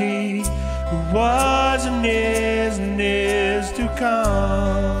Almighty, who was and is to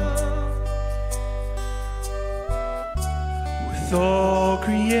come. With all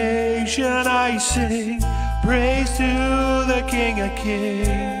creation I sing praise to the King of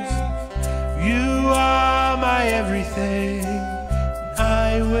Kings. You are my everything, and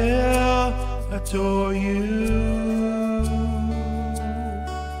I will adore you.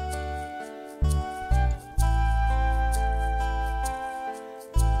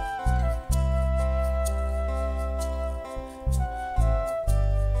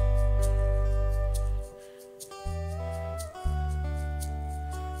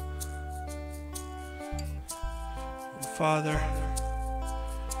 Father,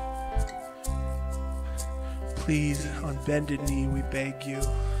 please, on bended knee, we beg you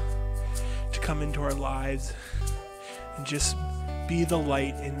to come into our lives and just be the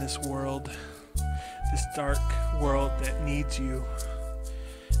light in this world, this dark world that needs you.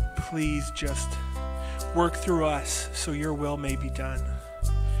 Please just work through us so your will may be done.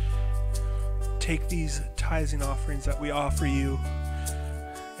 Take these tithes and offerings that we offer you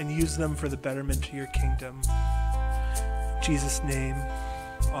and use them for the betterment of your kingdom. In Jesus' name,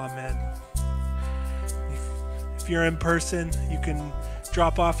 amen. If you're in person, you can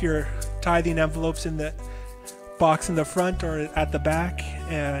drop off your tithing envelopes in the box in the front or at the back.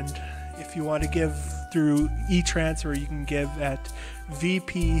 And if you want to give through e-transfer, you can give at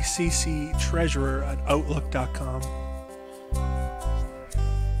VPCC treasurer@outlook.com.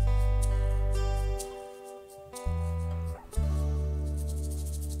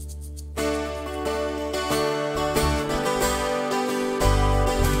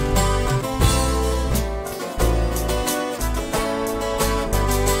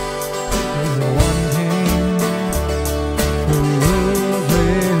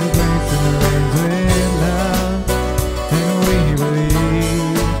 Believe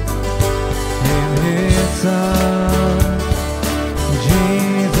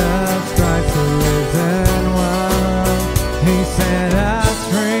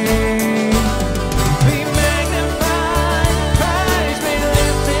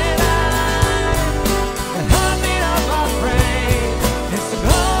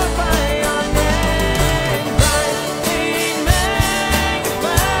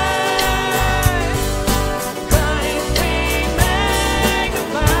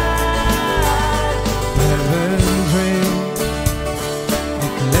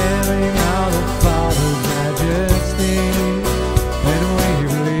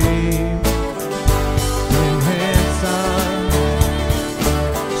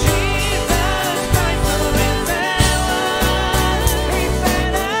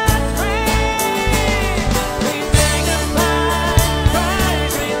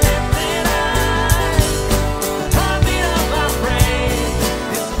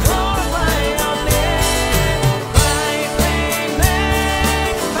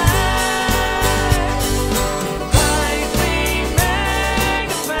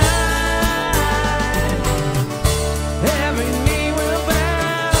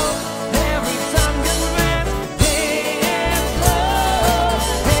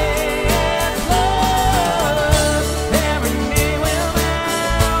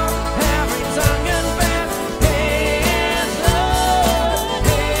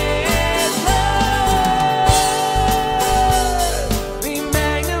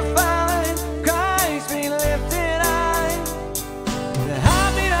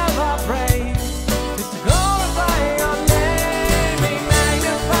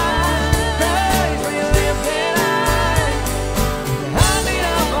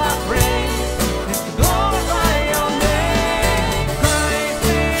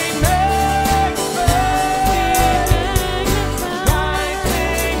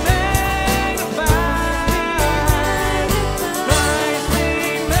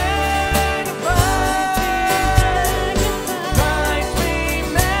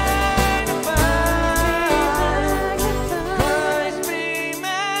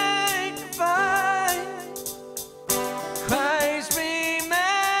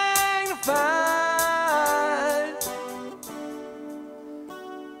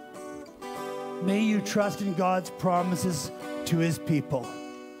May you trust in God's promises to his people.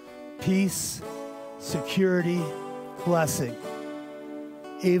 Peace, security, blessing,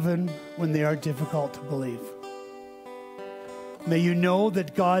 even when they are difficult to believe. May you know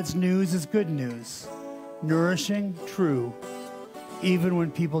that God's news is good news, nourishing, true, even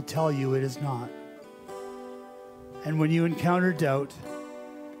when people tell you it is not. And when you encounter doubt,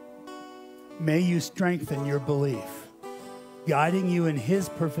 may you strengthen your belief, guiding you in his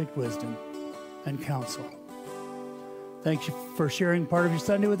perfect wisdom and counsel. Thank you for sharing part of your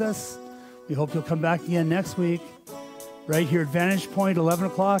Sunday with us. We hope you'll come back again next week, right here at VantagePoint, 11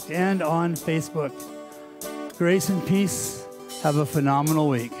 o'clock, and on Facebook. Grace and peace. Have a phenomenal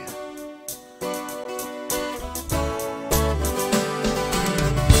week.